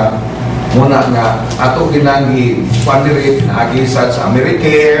importansya. Muna nga ato ginagi fundraise na agisat sa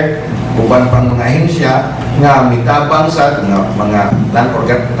AmeriCare, uban pang mga ahensya nga mitabang sa mga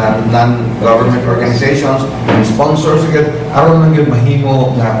non-government organizations, sponsors gid aron lang gyud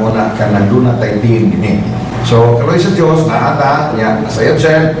mahimo nga muna kanang duna tay team dinhi. So kaloy sa Dios na ata nya sayop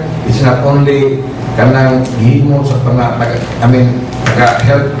sir, it's not only kanang gihimo sa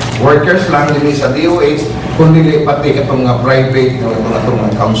health workers lang din sa DOH, kundi pati katong mga private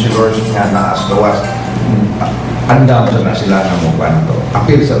mga counselors nga naas gawas andam sa na sila nga mo to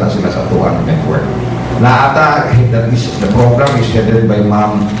appeal sa na sila sa tuwang network na ata. That is, the program is headed by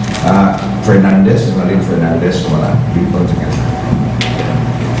Ma'am Fernandez, Marin Fernandez, wala dito sa kanya.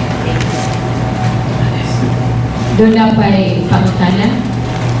 Doon na pa'y pangutanan.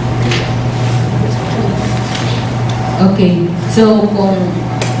 Okay, so kung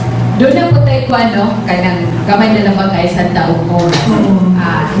doon na po tayo kung kanang kamay na lang kayo sa taong oras.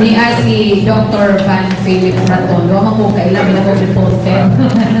 Niya si Dr. Phillip Baton, doon po kailang na po reported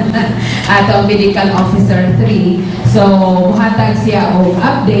atong Medical Officer 3. So, buhatag siya o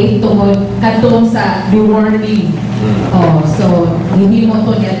update tungkol katong sa Deworming. So, hindi mo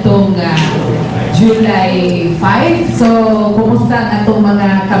ito niya itong July 5. So, kumusta ang itong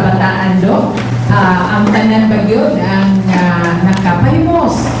mga kabataan do? Ang tanan ba yun ang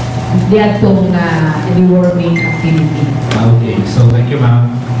nakapahimos diatong deworming activity. Okay, so thank you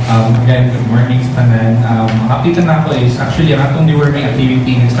ma'am. Again, good morning sa tanan. Happy na ako is actually ang atong deworming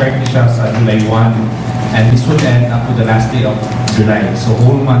activity nag-start na siya sa July 1 and this would end up to the last day of July. So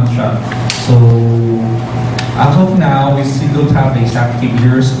whole month siya. So as of now, we still don't have the exact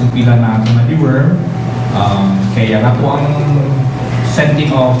figures kung pila na ito na-deworm. Kaya na po ang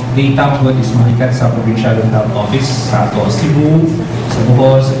sending of data mo is mahikat sa Provincial Health Office sa Cebu, sa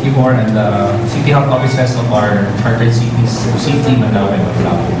Bohol, sa Timor, and the City Health Offices of our chartered cities, Cebu City, Medalla, and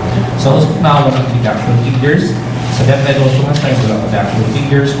Bayan. So as of now, wala the actual figures. Sa DepEd also nga tayo wala the actual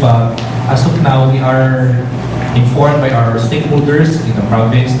figures, but as of now, we are informed by our stakeholders in the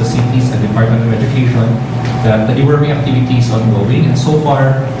province, the cities, and Department of Education that the deworming activity is ongoing, and so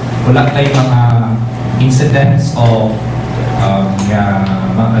far, wala tayong mga incidents of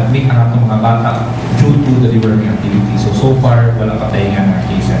ma-admit ang atong mga bata due to the deworming activity. So far, wala pa tayong nga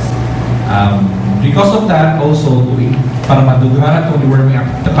cases. Because of that, also, para madughan atong deworming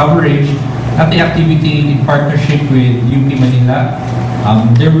coverage, natin activity in partnership with UP Manila,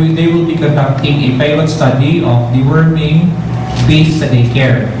 they will be conducting a pilot study of deworming based sa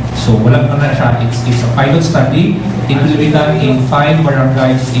daycare. So, wala pa na siya. It's a pilot study. It will be done in 5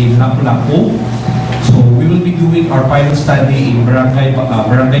 barangays in Lapu-Lapu. So we will be doing our pilot study in Barangay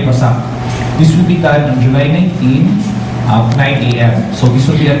Pasak. This will be done on July 19 at 9 a.m. So this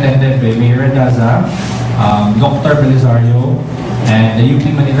will be attended by Mayor Daza, Dr. Belisario, and the UP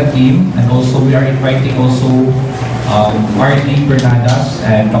Manila team. And also we are inviting also RD Bernadas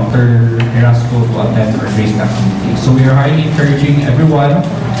and Dr. Erasco to attend our race activity. So we are highly encouraging everyone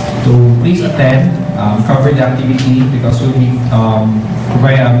to please attend, cover the activity because we'll be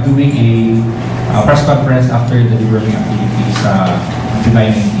doing a press conference after the deworming activities July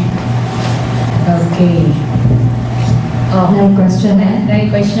 19. Okay. No question, No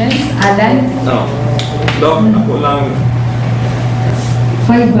questions? Alan? No. Doc, ako lang.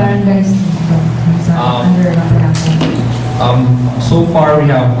 5 barangays under Lapu-Lapu. So far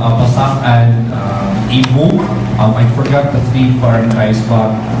we have Pasak and Ibu. I forgot the 3 barangays,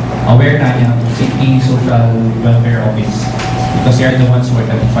 but aware na niya City Social Welfare Office because they are the ones who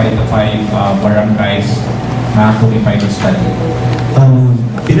identified the 5 barangays na to be pilot study.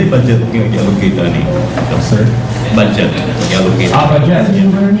 Pila budget yung i-allocate ni? Sir? Budget i-allocate. Budget?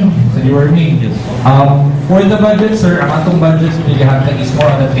 Sa deworming. For the budget, sir, ang atong budget is more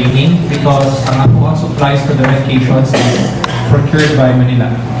on the training because ang atong supplies for the medications is procured by Manila.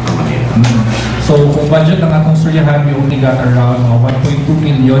 So, kung budget ng atong suryahan, we only got around 1.2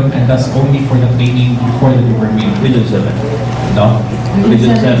 million and that's only for the training before the deworming. Region 7. No?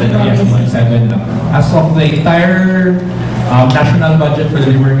 Region 7. Yes, 7 lang. As of the entire national budget for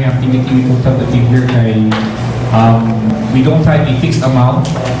the deworming activity, we don't have the figure kay we don't have a fixed amount.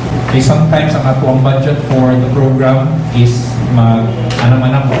 Okay, sometimes ang atong budget for the program is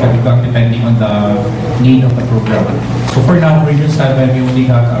depending on the need of the program. So for now, Region 7, we only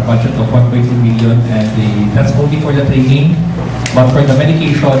got a budget of 1.2 million and that's only for the training. But for the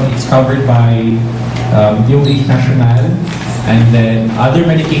medication, it's covered by DOH National. And then other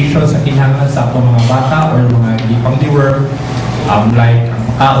medications sa kinahanglan sa atong mga bata or mga hindi pang deworm, like ang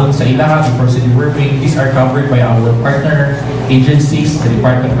taon sa ilaha before sa deworming. These are covered by our partner agencies, the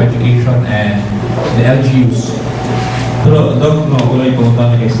Department of Education and the LGUs. Pero, Doc, no, ulay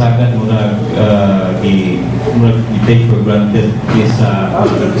pangutan na kaisagan mo na i-take for granted is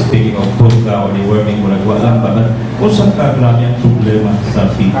speaking of tulga o deworming mo nagwalang ba? Kung saan ka marami ang problema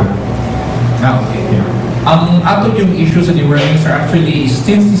sa people? Okay. Ang ato yung issue sa deworming, sir, actually,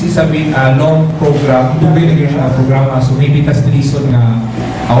 since this is a long program, dugay na siya ang programa, so maybe that's the reason na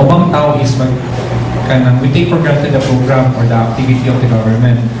ang ubang tao is we take for granted the program or the activity of the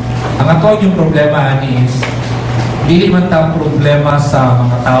government. Ang ato yung problema is dili man ta problema sa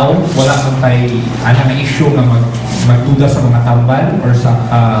mga tao, wala man tay ana issue na magduda sa mga tambal or sa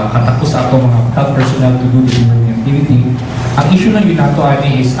katakos sa ato mga health personnel to do the deworming activity. Ang issue na yun nato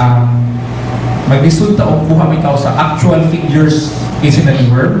is magdisulta o kuha bitaw sa actual figures is in the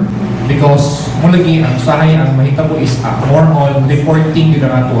deworm, because mulagi ang usahay ang mahitabo is more on reporting yun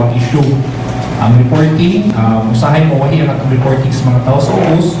ang ato ang issue. Ang reporting, usahay mo wahi ang atong reporting sa mga tao sa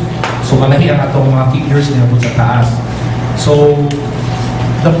ubos. So malahi ang atong mga figures na sa taas. So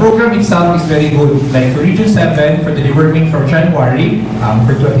the program itself is very good. Like for Region 7, for the deworming from January,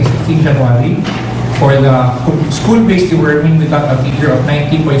 for 2016 January, for the school-based deworming, we got a figure of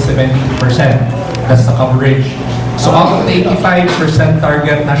 90.72%. That's the coverage. So out of the 85%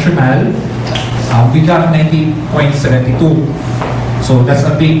 target national, we got 90.72. So that's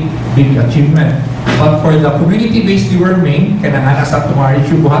a big achievement. But for the community-based deworming, kanangana sa tumari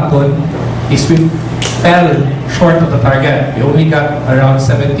buhaton, is we fell short of the target. We only got around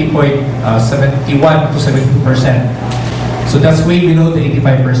 71 to 72%. So that's way below the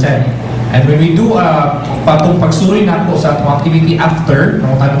 85%. And when we do patong pagsuroy na po sa atong activity after,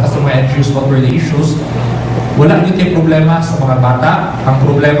 nung tanong sa mga issues, what were the issues, wala dito yung problema sa mga bata. Ang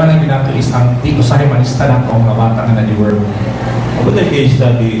problema lang yun nato is ang di usahay manista ng mga bata na na-deworm. What the case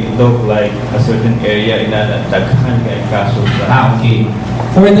study look like a certain area in a daghan kay kaso sa? Okay.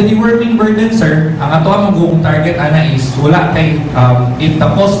 For the deworming burden, sir, ang ato ang mag-uong target ana is wala kay in the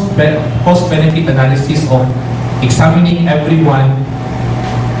cost-benefit analysis of examining everyone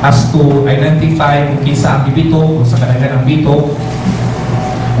as to identify kung kinsa ang bibito, kung sa kadagan ang bito.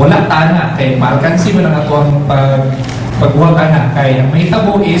 Wala tana kay maalkansi mo ng ato ang pagbuwag ana kay ang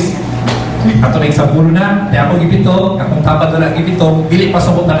mahitabo is ato na example na, di ako gibito, akong tapat na gibito, dili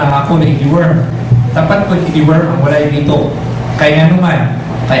pasabot na ako na i-deworm. Dapat ko i-deworm ang wala ibito. Kaya nga naman,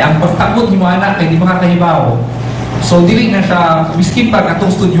 kaya ang pagtakot ni mo anak, kaya di makakahibaw. So, dili na siya, miskin pag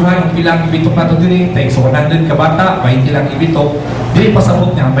atong studyohan, yung pilang ibito na ito dili, so 100 ka bata, 20 lang ibito, dili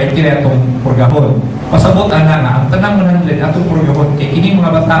pasabot niya, 20 na itong purgahon. Pasabot ana nga, ang tanang 100 atong purgahon, kaya kining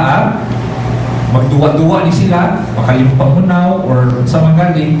mga bata, magduwa-duwa ni sila, makalimpang hunaw, or sa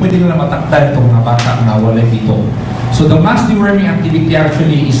mga galing, pwede nila matakdan itong mga bata na walay dito. So the mass deworming activity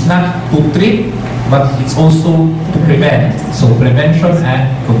actually is not to treat, but it's also to prevent. So prevention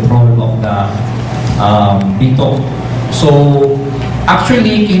and control of the dito. So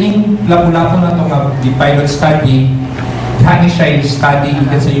actually, kining lapu-lapu na itong the pilot study, hani siya yung study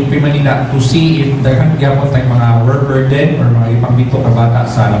sa UP Manila to see if daghang gyapon tayong mga work burden or mga ibang bito ka bata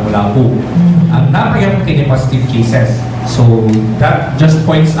sa lapu-lapu. Napagyan kini positive cases. So that just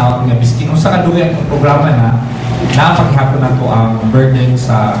points out nga biskin sa kadugay ang programa na napaghapon nato ang burden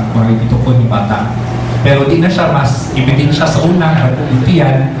sa mga bito ko ni bata. Pero di na siya mas ebidensya sa unang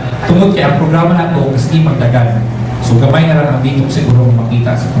pagtutian tungod kay ang programa nato kasi magdagan. So gamay na lang ang dito siguro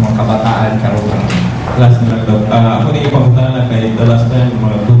makita sa mga kabataan karon. Last na lang daw. Ako na ipangutan na kay the last time,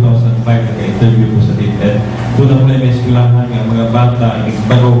 mga 2005 na ka-interview ko sa DepEd. Doon na mula may eskulahan nga mga bata,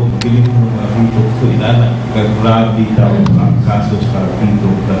 igbaro, piling mo mga bito. So inaanak, kag-grabe daw ang kaso sa bito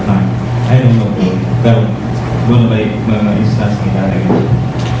that time. I don't know po. Pero doon na may mga instance ng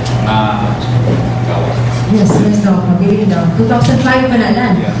inaanak. Yes, Doc. Magaling daw. 2005 pa na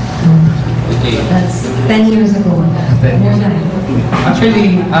lang. Yeah. Okay. That's 10 years ago.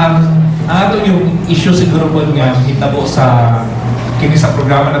 Actually, ato yung issue siguro po nga hitabo sa kini sa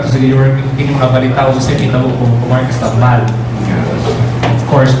programa na to sa deworming, kini mga balita o sa hitabo kung kumarkas na mal. Of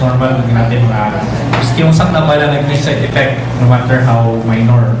course, normal kung natin mga yung sak na bala nag-side effect no matter how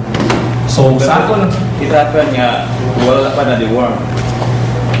minor. So, sa ato lang itratuan nga wala pa na deworm.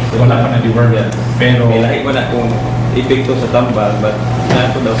 Wala pa na deworm. Pero lahi mo na kung epekto sa tambal, but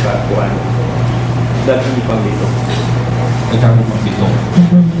nato daw sa kuan. Dahil hindi pang dito. nagkakaroon ng bito.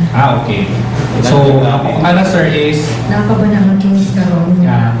 Okay. So, ang sir is... Naka ba na mag-kinis ka ron?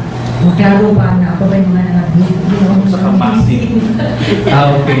 Maklaro pa na ako ba yung mga nag-bito?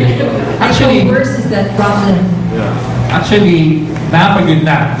 Okay. Actually, how worse is that problem? Actually, napagod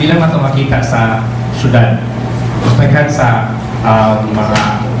na. Di lang nato makita sa syudad. Mas naghan sa mga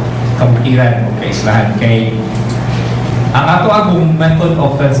kabukiran o kaislahan. Kay ang ato agong method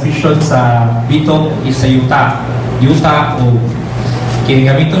of transmission sa bitok is sa yuta o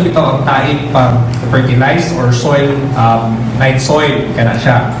kinigamiton ito ang taig pag fertilize or soil, night soil kana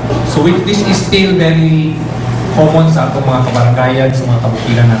siya. So this is still very common sa atong mga kabarangayan, sa mga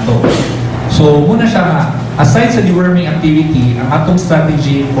kabukiran nato. So muna siya nga, aside sa deworming activity, ang atong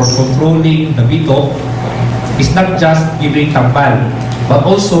strategy for controlling the bitok is not just giving tambal, but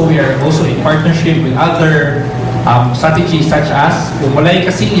also we are also in partnership with other strategies such as kung walay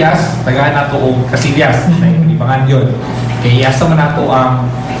kasilyas, tagaan nato o kasilyas, libangan yun. Kaya asa man nato ang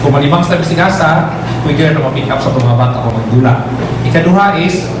kung malimang sa bisigasa, pwede na ma-pick up sa mga bata o magdula. Ikaduha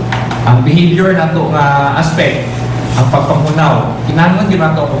is ang behavior nato nga aspect, ang pagpangunaw. Kinahanglan din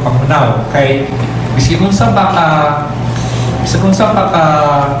nato ang pagpangunaw. Kay biskin unsa pa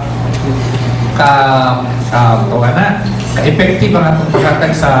ka-effective ang atong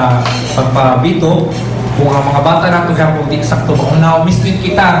paghatag sa pagpabito. Kung ang mga bata nato gapon di sakto pangunaw, miskin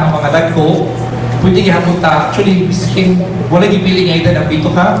kita ang mga dagko, pwede gihapon ta actually biskin wala gipili nga edad ang bito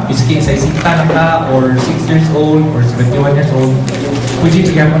ka, biskin sa 60 na ka or 6 years old or 71 years old, pwede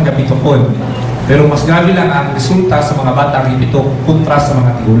gihapon ka bito pod. Pero mas grabe lang ang resulta sa mga bata ang ibitok kontra sa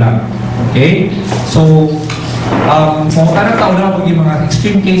mga tigulang. Okay? So, mga kanang taon na pag yung mga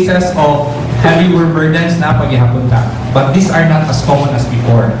extreme cases of heavy work burdens na paghihapon ta. But these are not as common as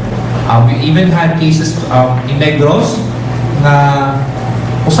before. We even had cases in Negros na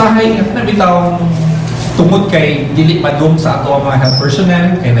usahay na bitaw tungod kay dili madung sa ato ang mga health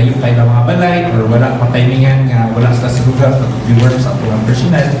personnel, kay layo kay na mga balay or wala pa timingan nga wala sa lugar sa pag-deworm sa ato ang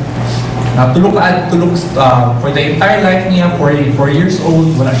personnel. Tulog for the entire life niya, 4 years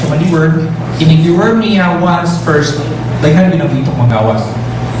old, wala siya ma-deworm. Ini-deworm niya once first, daghan din ang bitok magawas.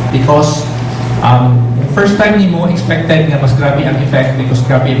 Because first time ni mo, expected nga mas grabe ang effect because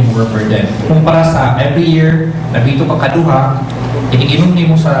grabe ang work burden. Kumpara sa every year, nabito ka kaduha, iniinom ni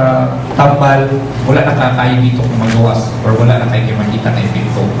mo sa tambal, wala na kakayo dito kung magawas or wala na kayo makita na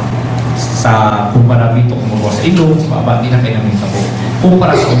epekto sa kumpara dito kung magawas sa ilong, sa baba, di na kayo namin tabo.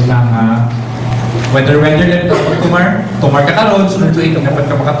 Kumpara sa unang weather lang ito pag tumar ka karon, sunod tuig kung dapat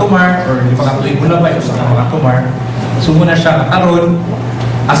ka makatumar or di pa ka tuig mula ba, usa ka makatumar. So muna siya karon,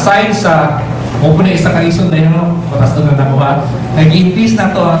 aside sa mo po na isa ka-reason na yun, patas doon na nakuha. Nag-increase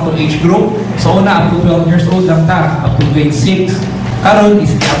na to ang age group. So una, up to 12 years old lang ta, up to grade 6. Karon,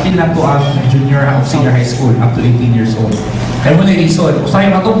 is-appeal na to ang junior o senior high school, up to 18 years old. Kaya mo na yung reason.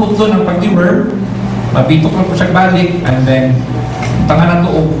 Usahay matong punto ng pag-deworm, mabitok na po siya balik, and then, tanga na to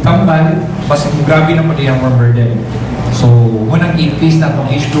o tambal, mas grabe na po niya worm burden. So, munang increase na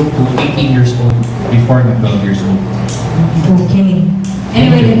itong age group to 18 years old before na 12 years old. Okay.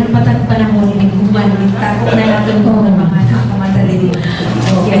 Anyway, dahil panahon, tako na natin ko ng mga nakamadali din.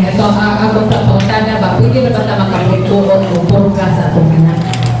 Okay, ito, ako tada ba, pwede na ba ito makapagtuon o purga sa itong anak?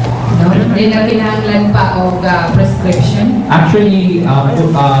 Hindi na kinahanglan pa o prescription? Actually,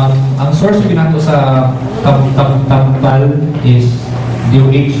 ang source pinato sa tambal is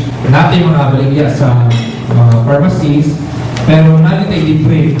DOH. Natin mga baligya sa mga pharmacies, pero natin tayo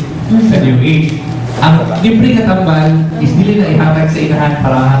libre sa DOH. Ang libre na tambal is dili na ihatag sa inahan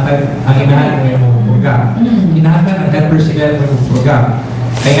para hatag ang inahan ng iyong purga. Inahatag ang health personnel ng iyong purga.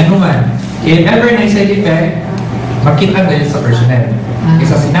 Kaya ano man, if ever na side effect, makita na sa personnel.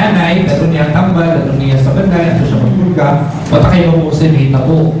 Isa si nanay, dato niya tambal, dato niya sa banday, dato siya magpurga, bata kayo mabuusin, hita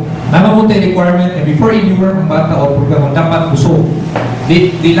po. Namamunta yung requirement na before i-deworm ang bata o purga mo, dapat busog.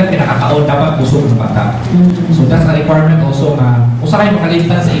 Di lang pinakakaon, dapat busog ng bata. So that's a requirement also na usa kayo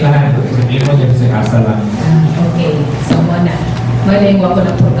makaligtan sa ilahan ito kasi hindi mo dyan sa asa lang. Okay, so muna. Maling wako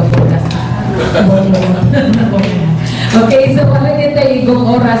na purga-purga sa okay, so wala din tayo igong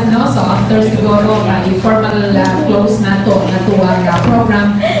oras, no? So after siguro informal close na to ang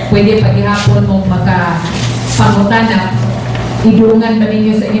program, pwede paghihapon mong makapangutana. Idulungan ba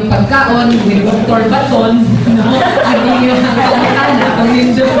ninyo sa inyong pagkaon with Dr. Baton, no? Ang inyong pangutana, pag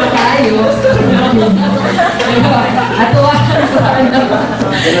ninyo ba tayo,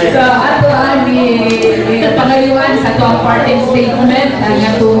 atuan ni pangayuan sa ito ang parting statement ang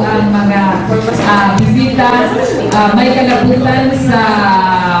ito ang mga bisita may kalabutan sa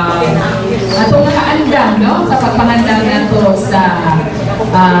atong nakaandam, no? Sa pagpangandam na ito sa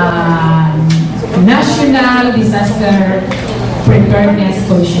National Disaster Preparedness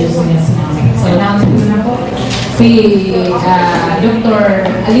Consciousness. So, announcement na po. Si Dr.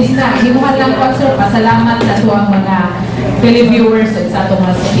 Alesna, himuhan lang po, sir, pasalamat sa ito ang mga televiewers at sa itong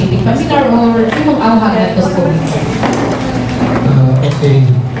mga scientific familiar or imong awhag na ito po. Okay.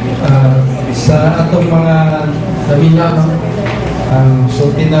 Sa atong mga naminaw, ang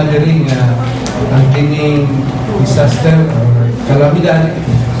sulti na diri nga ang kining disaster or kalamidad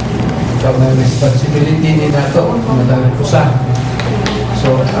so na responsibility ni nato madali usa.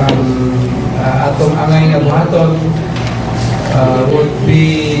 So atong angay nga buhaton would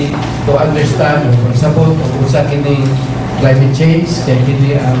be to understand or sabot kung sa kining climate change kaya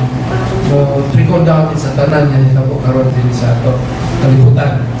kini ang trickle down sa tanan nga nitabo karon din sa ato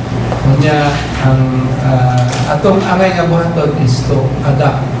kalibutan. Kunya ang atong angay nga buhaton is to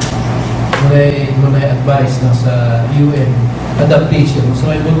adapt. Munay advice na sa UN adaptation.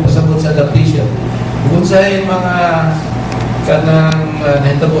 So ay pasabot sa adaptation. Kung sa mga kanang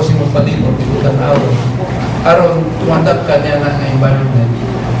nahitabo si mong palibot ikutan aron tumadap ka niya nga environment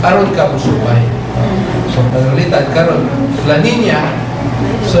aron ka musupay. So panalitan karon La Nina,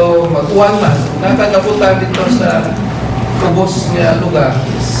 so mag-uwan man nakagabutan dito sa kubos nga lugar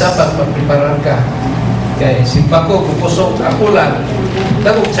dapat magpreparar ka kay simpako kupusok ang ulan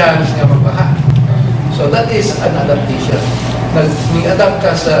dagog chance nga magbaha. So that is an adaptation. Nag-adapt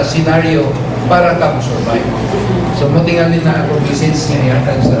ka sa scenario para ka survive. So matingal din na ako message nga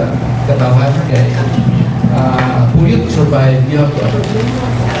ihatag sa katawan kay for you to survive you have to adapt.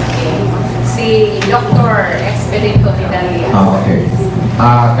 Si Dr. Expedito Medalla. Okay.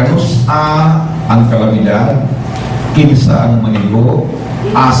 Kanus ang kalamidad kinsa ang manigo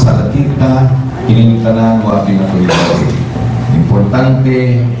asa latita kinintanan wa pinatuloy.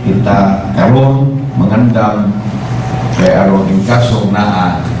 Importante kita karon mangandam kay aron in kaso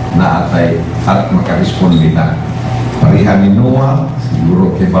naatay at makaresponde na. Parihan ni Noah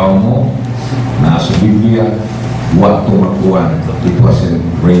siguro kibaw mo na sa Biblia wa tumakuan it wasn't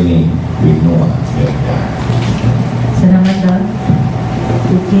raining with Noah. Salamat daw.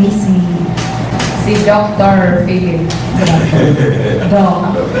 Okay, Si Dr. Phillip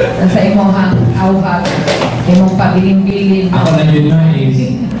Baton. Sa imong awhat, imong pabilin-bilin. Ako na yun na is,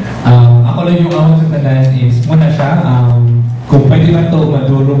 ako lang yung awat sa tanan is, muna siya, kung pwede na ito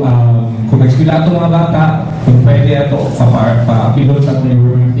madulong, kung nag-eskwela ito mga bata, kung pwede ito pa-pilot sa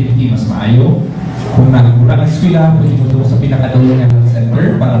Deworming activity, mas maayo. Kung nagkulang ang eskwela, pwede mo doon sa pinakadulong ng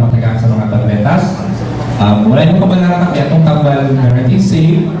center para matagaan sa mga tabletas. Wala yung kabalata kaya itong tambal na is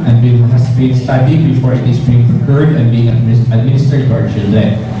safe and has been studied before it is being procured and being administered to our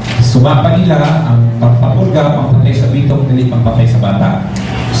children. Sumapa nila ang pagpapulga, pangpatay sa bitong, dili pangpatay sa bata.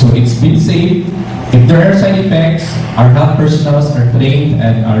 So it's been safe. If there are side effects, our health personnel are trained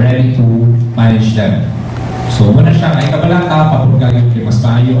and are ready to manage them. So muna siya, ay kabalata, papulga yung mas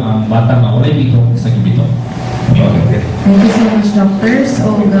maayo ang bata mawalay bitong sa gibitong. Thank you so much, doctors.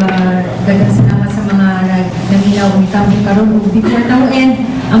 O dagang salamat sa mga namilaw ni Tamo karon. Before tawin,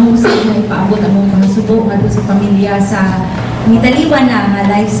 ang usap na ipaabot ang mong pangasubo nga sa pamilya sa mitaliwan na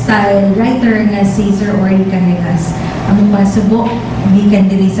lifestyle writer nga si Sir Ori Canegas. Ang mong pangasubo,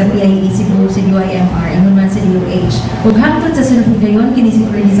 gikan diri sa PIA Cebu, sa DYMR, ingon man sa DOH. Ug hangtod sa sunod gayon, kini si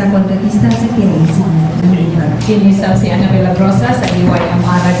Pernisa kontratista sa PIA Cebu. Kini si Ana Rosa sa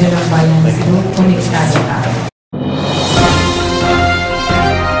DYMR-Radyo ng Bayan Cebu. Konektado ka.